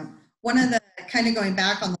 Yeah. One of the, kind of going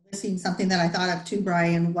back on the listing, something that I thought of too,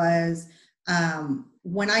 Brian, was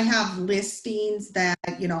when I have listings that,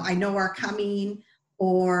 I know are coming,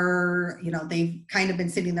 or, they've kind of been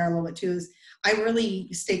sitting there a little bit too, is I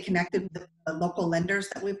really stay connected with the local lenders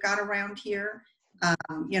that we've got around here.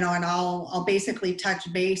 And I'll basically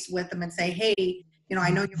touch base with them and say, hey, I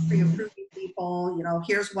know you're pre-approving people,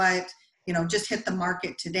 here's what, just hit the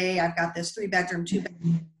market today. I've got this 3-bedroom,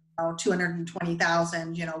 2-bedroom,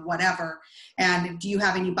 220,000, whatever. And do you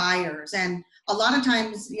have any buyers? And a lot of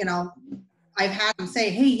times, I've had them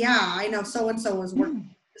say, hey, yeah, I know so-and-so is working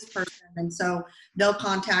with this person. And so they'll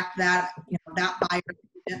contact that buyer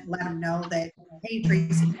and let them know that, hey,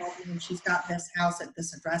 Tracy told me and she's got this house at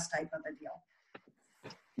this address type of a deal.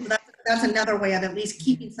 So that's that's another way of at least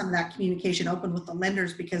keeping some of that communication open with the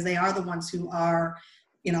lenders, because they are the ones who are,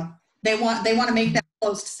 you know, they want to make that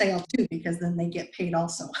closed sale too, because then they get paid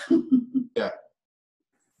also.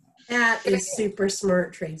 That is super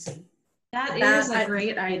smart, Tracy. That That is a I-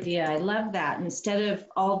 great idea. I love that. Instead of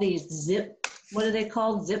all these what are they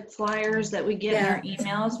called? Zip flyers that we get in our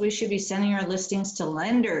emails. We should be sending our listings to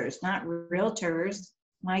lenders, not realtors.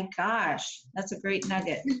 My gosh, that's a great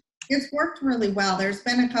nugget. It's worked really well. There's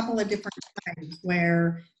been a couple of different times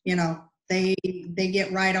where, you know, they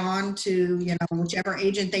get right on to, you know, whichever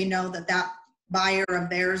agent they know that buyer of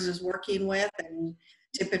theirs is working with, and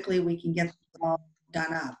typically we can get them all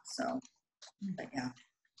done up. So, but yeah.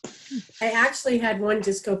 I actually had one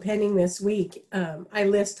just go pending this week. I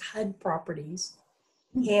list HUD properties,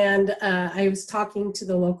 and I was talking to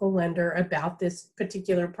the local lender about this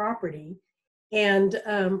particular property, and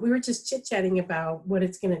we were just chit-chatting about what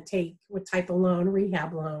it's going to take, what type of loan,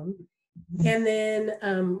 rehab loan, and then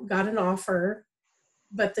got an offer,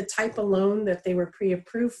 but the type of loan that they were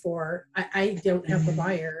pre-approved for, I don't have the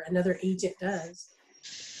buyer, another agent does.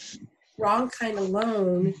 Wrong kind of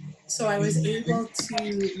loan. So I was able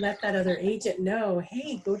to let that other agent know,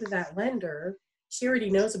 hey, go to that lender. She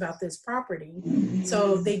already knows about this property.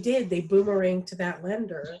 So they boomeranged to that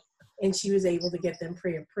lender, and she was able to get them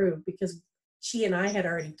pre-approved because she and I had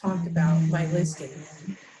already talked about my listing.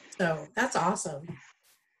 So that's awesome.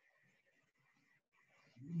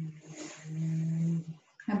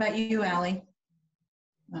 How about you, Allie?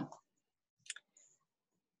 Oh.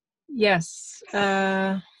 Yes.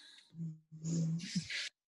 I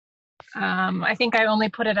think I only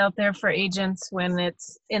put it out there for agents when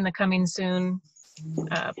it's in the coming soon,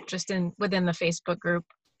 just within the Facebook group.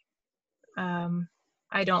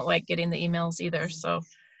 I don't like getting the emails either, so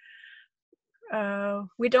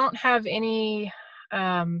we don't have any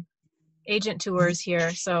agent tours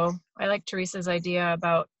here, so I like Teresa's idea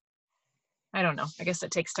about, I don't know, I guess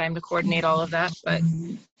it takes time to coordinate all of that, but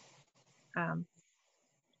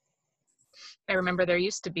I remember there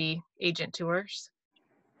used to be agent tours.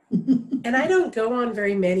 And I don't go on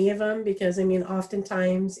very many of them because, I mean,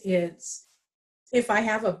 oftentimes it's, if I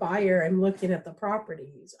have a buyer, I'm looking at the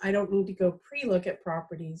properties. I don't need to go pre-look at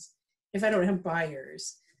properties if I don't have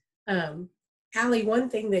buyers. Allie, one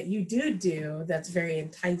thing that you do that's very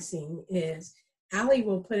enticing is Allie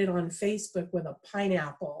will put it on Facebook with a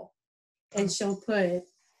pineapple, and she'll put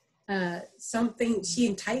something, she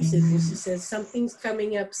entices and she says something's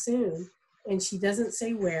coming up soon, and she doesn't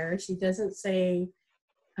say where, she doesn't say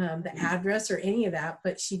the address or any of that,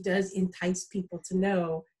 but she does entice people to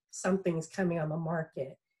know something's coming on the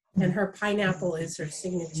market. And her pineapple is her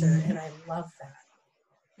signature, and I love that.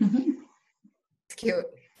 It's cute.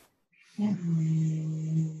 Yeah.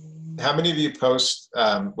 How many of you post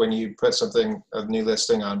when you put a new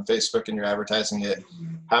listing on Facebook and you're advertising it?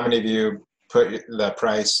 How many of you put the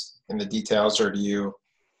price in the details, or do you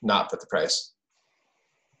not put the price?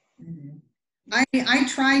 I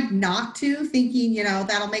tried not to, thinking, you know,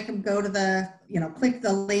 that'll make them go to the, you know, click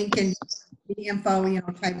the link and the info, you know,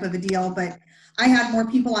 type of a deal. But I had more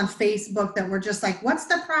people on Facebook that were just like, what's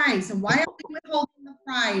the price? And why are we withholding the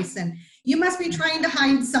price? And you must be trying to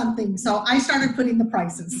hide something. So I started putting the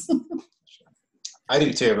prices. I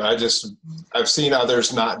do too, but I've seen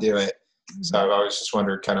others not do it. So I've always just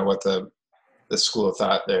wondered kind of what the school of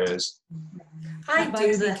thought there is. I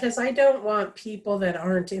do, because I don't want people that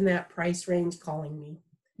aren't in that price range calling me.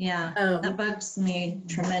 Yeah, that bugs me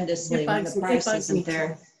tremendously It when bugs the me- price it bugs me isn't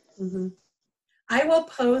there. I will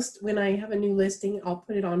post when I have a new listing, I'll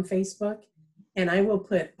put it on Facebook, and I will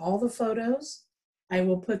put all the photos. I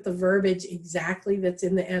will put the verbiage exactly that's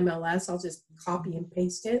in the MLS. I'll just copy and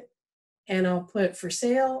paste it. And I'll put for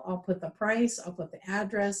sale, I'll put the price, I'll put the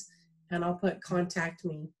address, and I'll put contact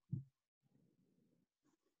me.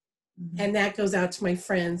 And that goes out to my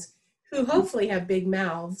friends who hopefully have big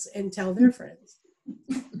mouths and tell their friends.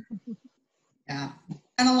 Yeah.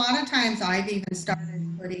 And a lot of times I've even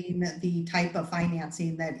started putting the type of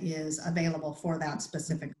financing that is available for that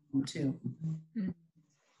specific home too.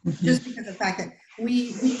 Just because of the fact that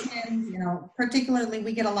we can, you know, particularly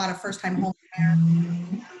we get a lot of first-time home buyers.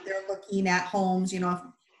 They're looking at homes, you know, if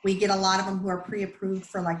we get a lot of them who are pre-approved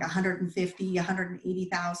for like 150,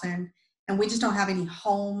 180,000, and we just don't have any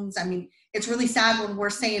homes. I mean, it's really sad when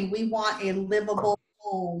we're saying we want a livable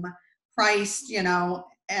home priced, you know,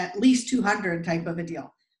 at least 200 type of a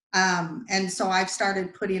deal. And so I've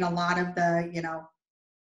started putting a lot of the, you know,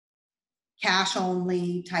 cash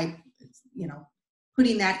only type, you know,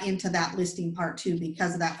 putting that into that listing part too,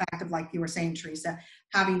 because of that fact of, like you were saying, Teresa,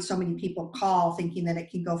 having so many people call thinking that it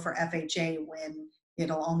can go for FHA when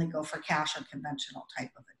it'll only go for cash or conventional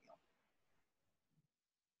type of a deal.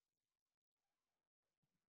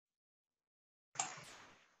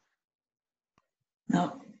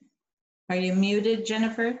 No. Are you muted,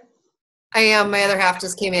 Jennifer? I am. My other half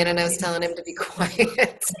just came in and I was telling him to be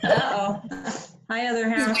quiet. Uh-oh. Hi, other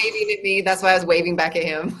He's half. waving at me. That's why I was waving back at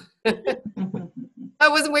him. I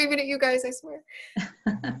wasn't waving at you guys, I swear.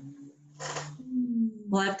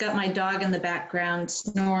 Well, I've got my dog in the background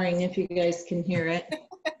snoring, if you guys can hear it.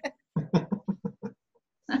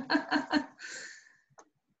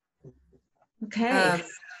 Okay.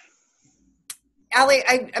 Allie,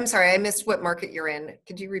 I'm sorry, I missed what market you're in.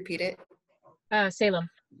 Could you repeat it? Salem.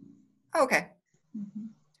 Oh, okay.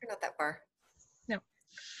 You're not that far. No.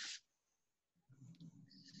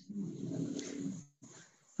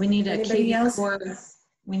 We need a Anybody KV else? Core.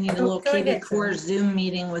 We need a Oh, little go KV ahead, Core Sarah. Zoom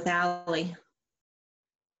meeting with Allie.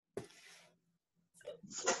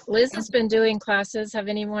 Liz has been doing classes. Have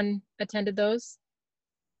anyone attended those?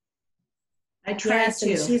 I tried Yes,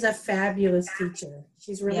 and to. she's a fabulous teacher.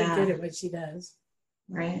 She's really Yeah. good at what she does.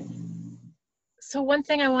 Right. So one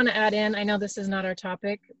thing I want to add in, I know this is not our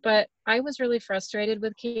topic, but I was really frustrated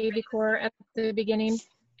with KV Core at the beginning.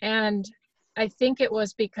 And I think it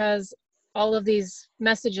was because all of these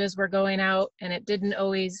messages were going out and it didn't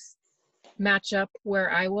always match up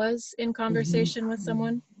where I was in conversation with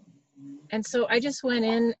someone. And so I just went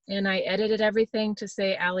in and I edited everything to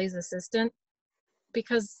say Allie's assistant,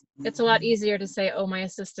 because it's a lot easier to say, oh, my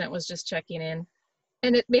assistant was just checking in.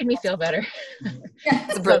 And it made me feel better.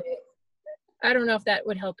 That's So, brilliant. I don't know if that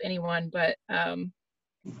would help anyone, but I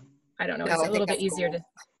don't know. No, It's I a think little bit that's easier cool. to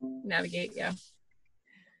navigate. Yeah.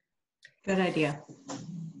 Good idea.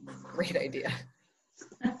 Great idea.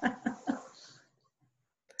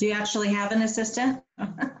 Do you actually have an assistant?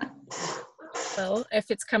 Well, if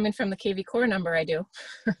it's coming from the KV Core number, I do.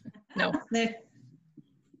 No. There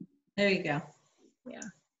you go. Yeah.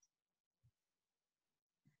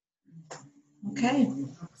 Okay.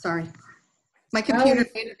 Sorry. My computer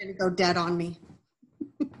didn't go dead on me.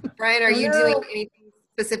 Brian, are Oh, you no. doing anything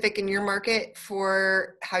specific in your market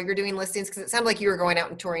for how you're doing listings? Because it sounded like you were going out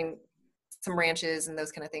and touring some ranches and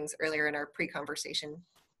those kind of things earlier in our pre-conversation.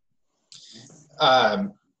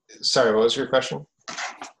 Sorry, what was your question?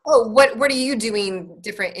 Oh, what are you doing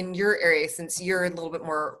different in your area, since you're a little bit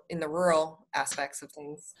more in the rural aspects of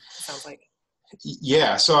things, it sounds like?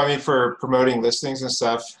 Yeah, so I mean, for promoting listings and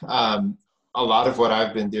stuff, a lot of what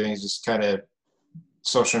I've been doing is just kind of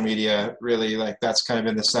social media, really. Like, that's kind of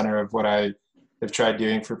in the center of what I have tried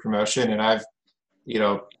doing for promotion. And I've,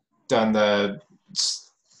 done the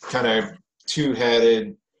kind of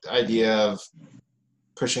two-headed idea of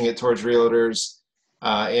pushing it towards realtors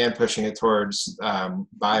and pushing it towards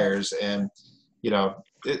buyers. And,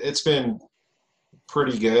 it's been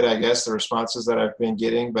pretty good, I guess, the responses that I've been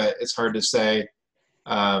getting, but it's hard to say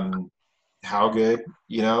how good,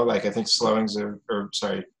 like, I think showings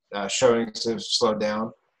have slowed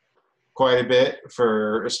down quite a bit,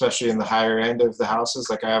 especially in the higher end of the houses.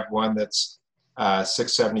 Like, I have one that's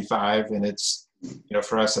 675, and it's,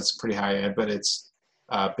 for us, that's a pretty high end, but it's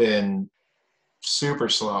been super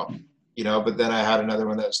slow, but then I had another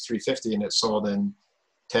one that was 350 and it sold in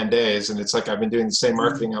 10 days. And it's like, I've been doing the same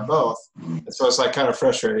marketing on both. And so it's like kind of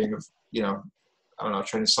frustrating of, I don't know,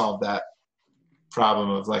 trying to solve that problem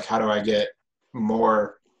of like, how do I get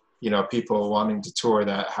more, people wanting to tour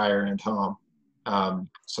that higher end home?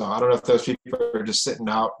 So I don't know if those people are just sitting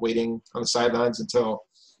out waiting on the sidelines until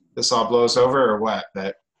this all blows over or what,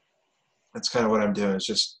 but that's kind of what I'm doing, is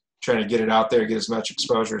just trying to get it out there, get as much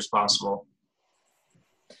exposure as possible.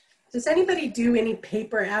 Does anybody do any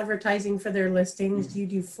paper advertising for their listings? Do you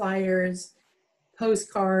do flyers,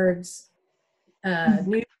 postcards,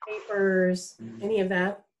 newspapers, any of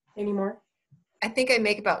that anymore? I think I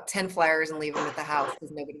make about 10 flyers and leave them at the house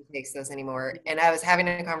because nobody takes those anymore. And I was having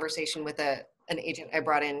a conversation with an agent I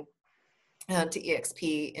brought in to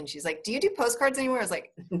EXP, and she's like, do you do postcards anymore? I was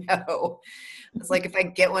like, no. I was like, if I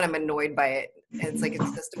get one, I'm annoyed by it. And it's like,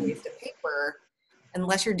 it's just a waste of paper,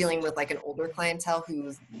 unless you're dealing with like an older clientele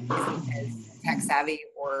who's isn't as tech savvy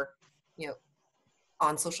or,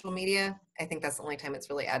 on social media. I think that's the only time it's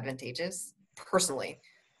really advantageous, personally.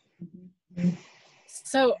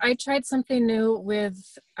 So I tried something new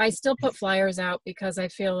I still put flyers out because I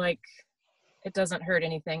feel like it doesn't hurt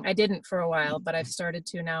anything. I didn't for a while, but I've started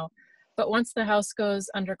to now. But once the house goes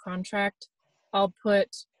under contract, I'll put,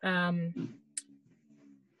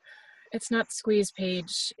 it's not squeeze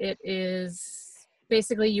page. It is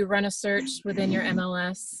basically you run a search within your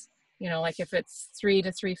MLS, like if it's 3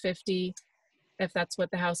 to 350, if that's what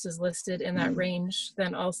the house is listed in that range,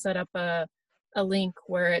 then I'll set up a link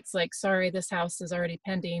where it's like, sorry, this house is already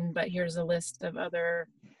pending, but here's a list of other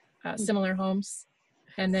similar homes.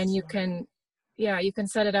 And then you can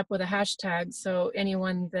set it up with a hashtag. So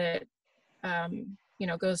anyone that you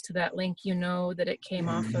know, goes to that link, you know that it came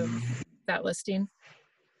off of that listing.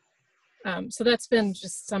 So that's been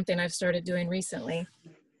just something I've started doing recently.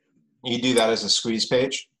 You do that as a squeeze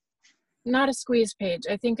page? Not a squeeze page.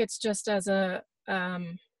 I think it's just as a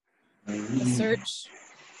search.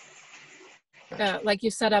 Like you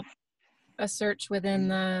set up a search within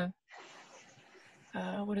the,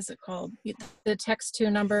 what is it called? The text to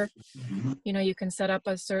number. You know, you can set up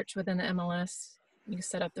a search within the MLS. You can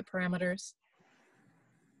set up the parameters.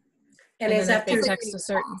 And is then that if through, they text a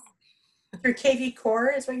certain? through KV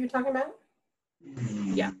Core is what you're talking about?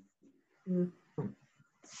 Yeah. Mm.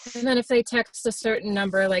 And then if they text a certain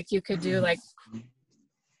number, like you could do like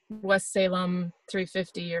West Salem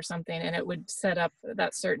 350 or something, and it would set up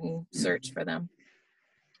that certain search for them.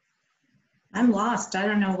 I'm lost. I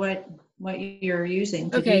don't know what you're using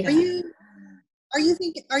to Okay. do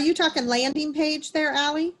that. Are you talking landing page there,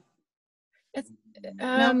 Allie?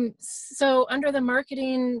 So under the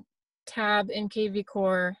marketing tab in KV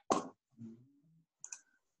Core,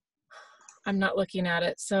 I'm not looking at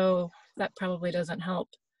it, so that probably doesn't help.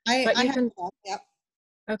 But you can. Yep.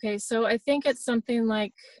 Okay, so I think it's something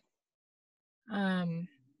like,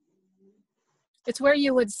 it's where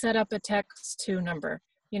you would set up a text to number.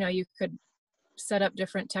 You know, you could set up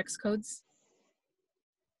different text codes.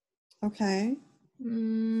 Okay.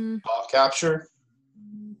 Call capture?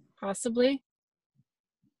 Possibly.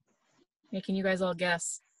 Making you guys all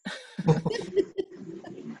guess.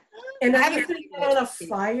 And are you putting that on a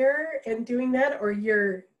flyer and doing that, or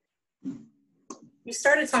you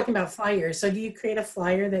started talking about flyers. So do you create a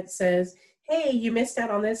flyer that says, hey, you missed out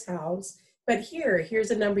on this house, but here's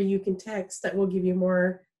a number you can text that will give you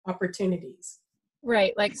more opportunities?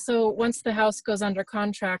 Right, like, so once the house goes under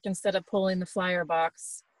contract, instead of pulling the flyer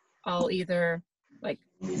box, I'll either like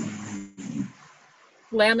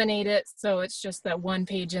laminate it so it's just that one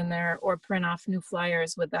page in there, or print off new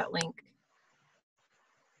flyers with that link.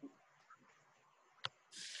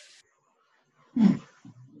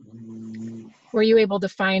 Were you able to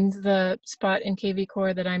find the spot in KV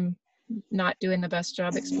Core that I'm not doing the best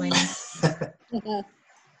job explaining?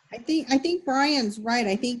 I think Brian's right.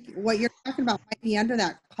 I think what you're talking about might be under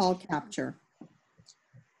that call capture.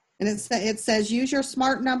 And it says use your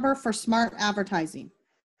smart number for smart advertising.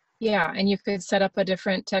 Yeah, and you could set up a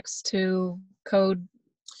different text to code.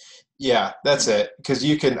 Yeah, that's it. Because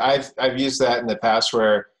you can, I've used that in the past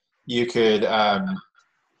where you could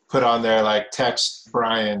put on there like text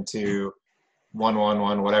Brian to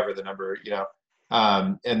 111, whatever the number, you know,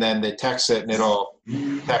 and then they text it and it'll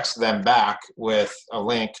text them back with a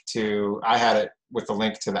link to, I had it with a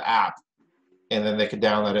link to the app, and then they could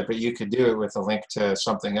download it, but you could do it with a link to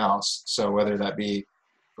something else. So whether that be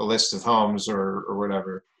a list of homes or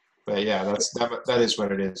whatever. But yeah, that is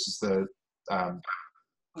what it is. It's the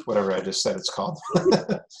whatever I just said it's called.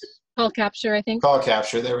 Call capture, I think. Call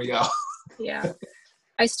capture, there we go. Yeah.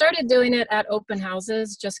 I started doing it at open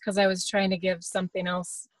houses just because I was trying to give something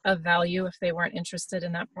else of value if they weren't interested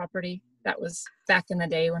in that property. That was back in the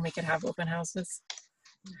day when we could have open houses.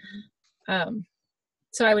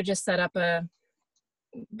 So I would just set up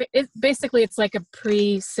basically it's like a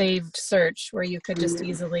pre-saved search where you could just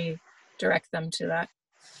easily direct them to that.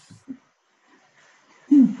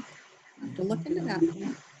 To look into that.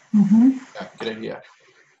 Yeah, good idea.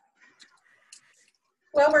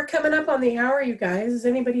 Well, we're coming up on the hour, you guys. Does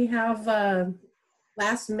anybody have a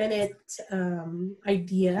last minute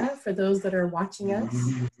idea for those that are watching us?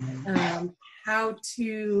 How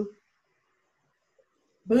to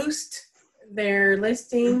boost their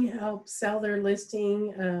listing, help sell their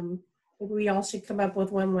listing? Maybe we all should come up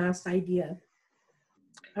with one last idea.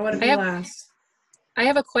 I want to be last. I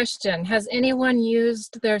have a question. Has anyone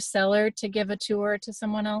used their seller to give a tour to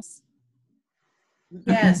someone else?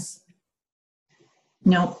 Yes.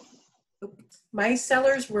 No. My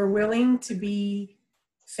sellers were willing to be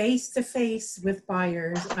face-to-face with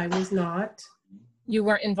buyers. I was not. You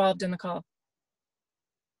weren't involved in the call?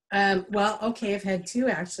 Well, okay, I've had two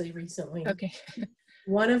actually recently. Okay.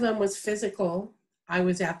 One of them was physical. I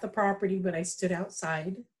was at the property, but I stood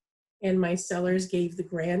outside, and my sellers gave the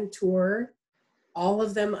grand tour, all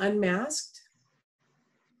of them unmasked,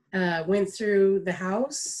 went through the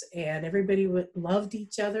house, and everybody loved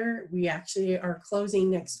each other. We actually are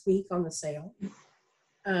closing next week on the sale.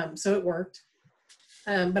 So it worked.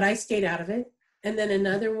 But I stayed out of it. And then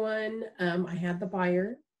another one, I had the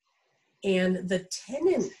buyer, and the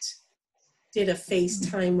tenant did a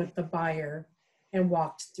FaceTime with the buyer and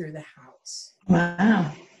walked through the house.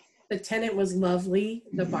 Wow. The tenant was lovely.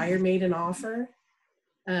 The buyer made an offer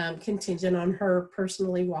contingent on her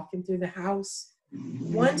personally walking through the house.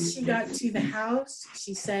 Once she got to the house,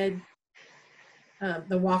 she said,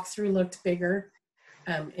 The walkthrough looked bigger.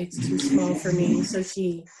 It's too small for me, so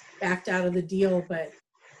she backed out of the deal. But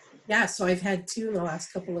yeah, so I've had 2 in the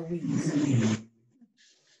last couple of weeks.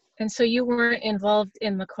 And so you weren't involved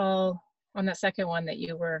in the call on the second one that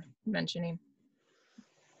you were mentioning?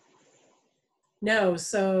 No,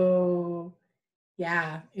 so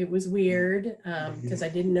yeah, it was weird because I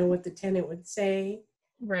didn't know what the tenant would say.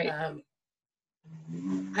 Right.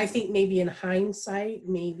 I think maybe in hindsight,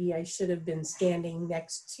 maybe I should have been standing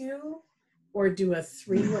next to or do a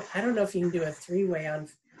 3-way. I don't know if you can do a 3-way on.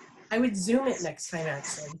 I would Zoom it next time,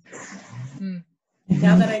 actually.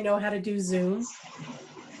 Now that I know how to do Zoom,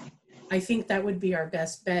 I think that would be our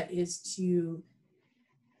best bet is to,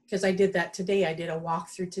 because I did that today. I did a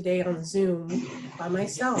walkthrough today on Zoom by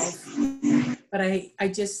myself, but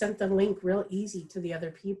I just sent the link real easy to the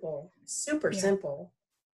other people. Super simple.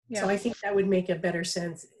 Yeah. So I think that would make a better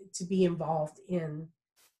sense to be involved in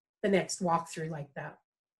the next walkthrough like that.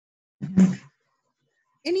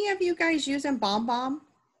 Any of you guys using BombBomb?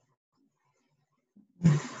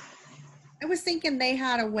 I was thinking they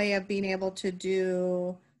had a way of being able to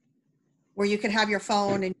do where you could have your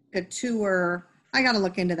phone and you could tour. I got to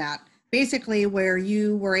look into that. Basically, where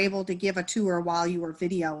you were able to give a tour while you were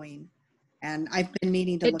videoing. And I've been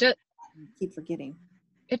meaning to look at that and keep forgetting.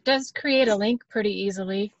 It does create a link pretty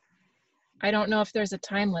easily. I don't know if there's a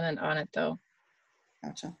time limit on it though.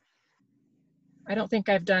 Gotcha. I don't think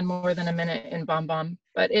I've done more than a minute in BombBomb,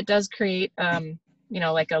 but it does create, you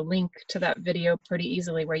know, like a link to that video pretty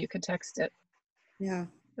easily where you could text it. Yeah.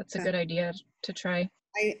 That's a good idea to try.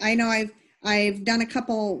 I know I've done a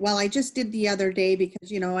couple. Well, I just did the other day because,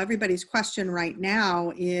 you know, everybody's question right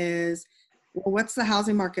now is, well, what's the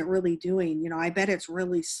housing market really doing? You know, I bet it's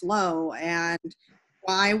really slow. And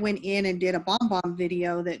I went in and did a BombBomb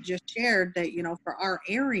video that just shared that, you know, for our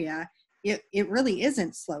area, it really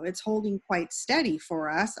isn't slow. It's holding quite steady for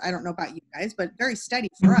us. I don't know about you guys, but very steady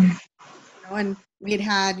for us. You know, and we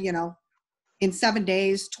had, you know, in 7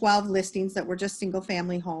 days, 12 listings that were just single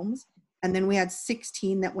family homes. And then we had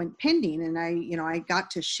 16 that went pending. And I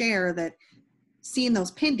got to share that seeing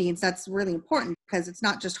those pendings, that's really important because it's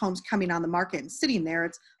not just homes coming on the market and sitting there.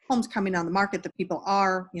 It's homes coming on the market that people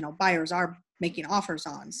are, you know, buyers are making offers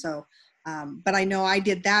on. So, but I know I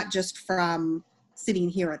did that just from sitting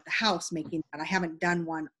here at the house making that. I haven't done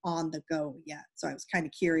one on the go yet. So I was kind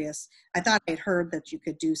of curious. I thought I'd heard that you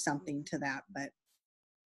could do something to that, but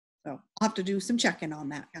so I'll have to do some checking on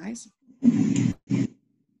that, guys.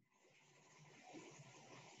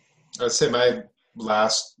 I'd say my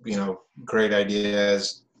last, you know, great idea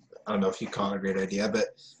is, I don't know if you call it a great idea, but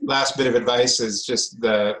last bit of advice is just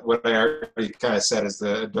what I already kind of said is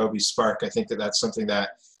the Adobe Spark. I think that that's something that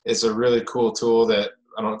is a really cool tool that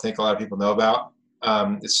I don't think a lot of people know about.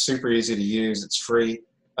 It's super easy to use. It's free.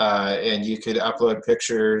 And you could upload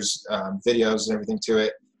pictures, videos and everything to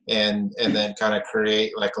it. And then kind of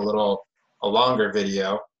create like a longer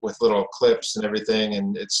video with little clips and everything.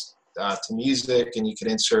 And it's to music, and you can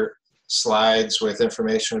insert slides with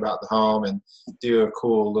information about the home and do a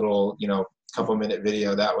cool little, you know, couple-minute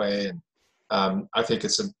video that way. And I think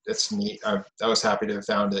it's neat. I was happy to have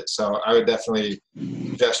found it. So I would definitely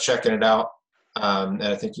suggest checking it out. And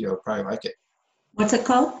I think you'll probably like it. What's it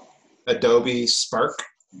called? Adobe Spark.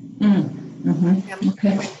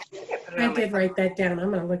 Okay. I did write that down. I'm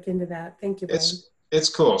going to look into that. Thank you, Brian. It's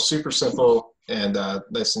cool, super simple, and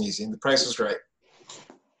nice and easy. And the price is right.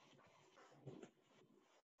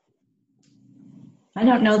 I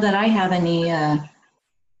don't know that I have any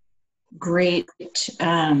great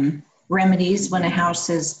remedies when a house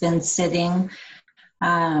has been sitting.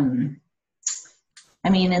 I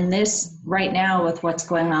mean, in this right now with what's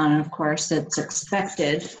going on, of course, it's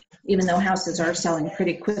expected. Even though houses are selling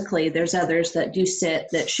pretty quickly, there's others that do sit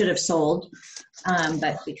that should have sold,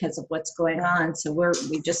 but because of what's going on, so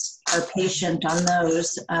we just are patient on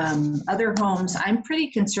those. Other homes, I'm pretty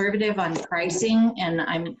conservative on pricing, and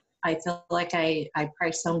I feel like I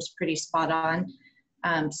price homes pretty spot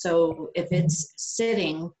on. So if it's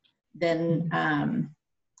sitting, then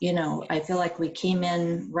you know, I feel like we came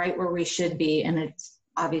in right where we should be, and it's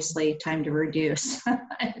obviously time to reduce.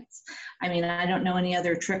 I mean, I don't know any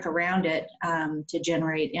other trick around it to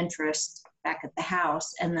generate interest back at the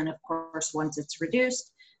house. And then, of course, once it's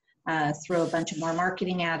reduced, throw a bunch of more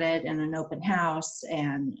marketing at it and an open house,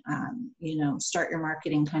 and you know, start your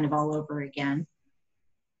marketing kind of all over again.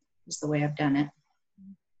 Is the way I've done it.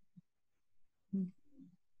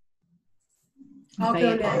 I'll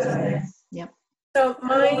go next. Yep. So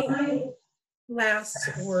my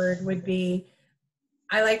last word would be,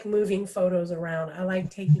 I like moving photos around. I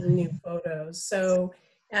like taking new photos. So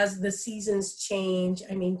as the seasons change,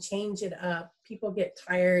 I mean, change it up. people get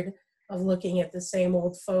tired of looking at the same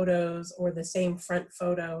old photos or the same front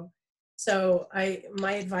photo. So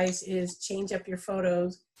my advice is change up your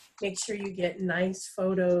photos, make sure you get nice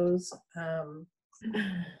photos.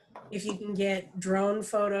 If you can get drone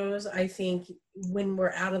photos, I think when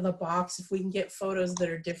we're out of the box, if we can get photos that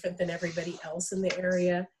are different than everybody else in the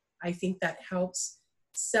area, I think that helps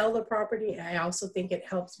sell the property. I also think it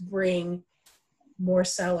helps bring more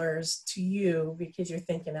sellers to you because you're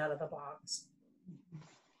thinking out of the box.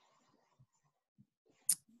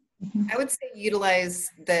 I would say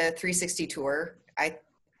utilize the 360 tour. I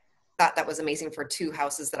thought that was amazing for 2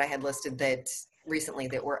 houses that I had listed that recently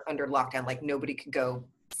that were under lockdown. Like nobody could go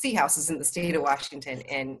see houses in the state of Washington,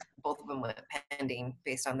 and both of them went pending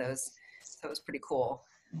based on those. So it was pretty cool.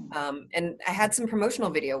 And I had some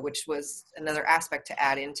promotional video, which was another aspect to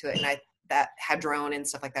add into it. And that had drone and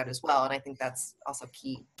stuff like that as well. And I think that's also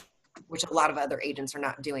key, which a lot of other agents are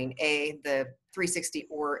not doing, the 360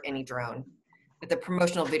 or any drone. But the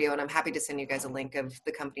promotional video, and I'm happy to send you guys a link of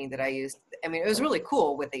the company that I used. I mean, it was really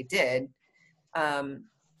cool what they did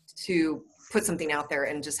to put something out there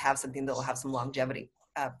and just have something that will have some longevity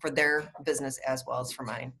for their business as well as for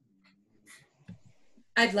mine.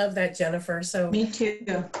 I'd love that, Jennifer. So Me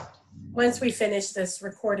too. once we finish this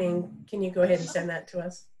recording, can you go ahead and send that to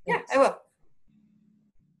us? Yeah, I will.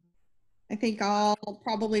 I think I'll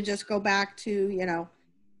probably just go back to,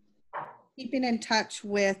 keeping in touch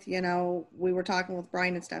with, we were talking with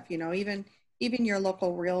Brian and stuff, even your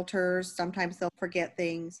local realtors, sometimes they'll forget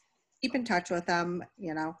things. Keep in touch with them,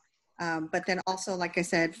 but then also, like I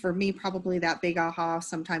said, for me, probably that big aha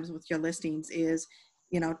sometimes with your listings is,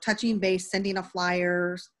 touching base, sending a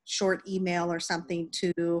flyer, short email or something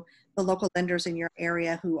to the local lenders in your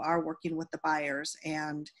area who are working with the buyers,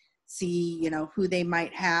 and see, who they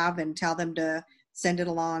might have, and tell them to send it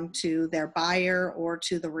along to their buyer or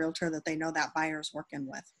to the realtor that they know that buyer is working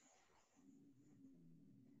with.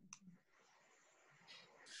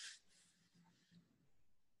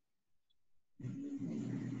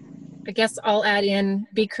 I guess I'll add in,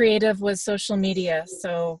 be creative with social media.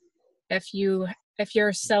 So if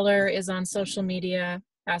your seller is on social media,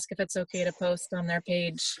 ask if it's okay to post on their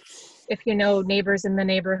page. If you know neighbors in the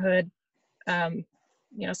neighborhood,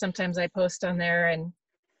 sometimes I post on there and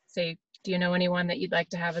say, do you know anyone that you'd like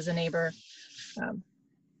to have as a neighbor? I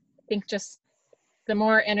think just the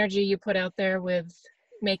more energy you put out there with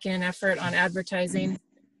making an effort on advertising,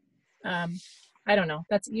 I don't know,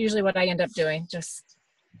 that's usually what I end up doing. Just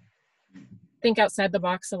think outside the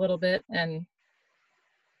box a little bit and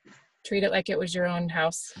treat it like it was your own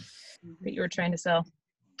house that you were trying to sell.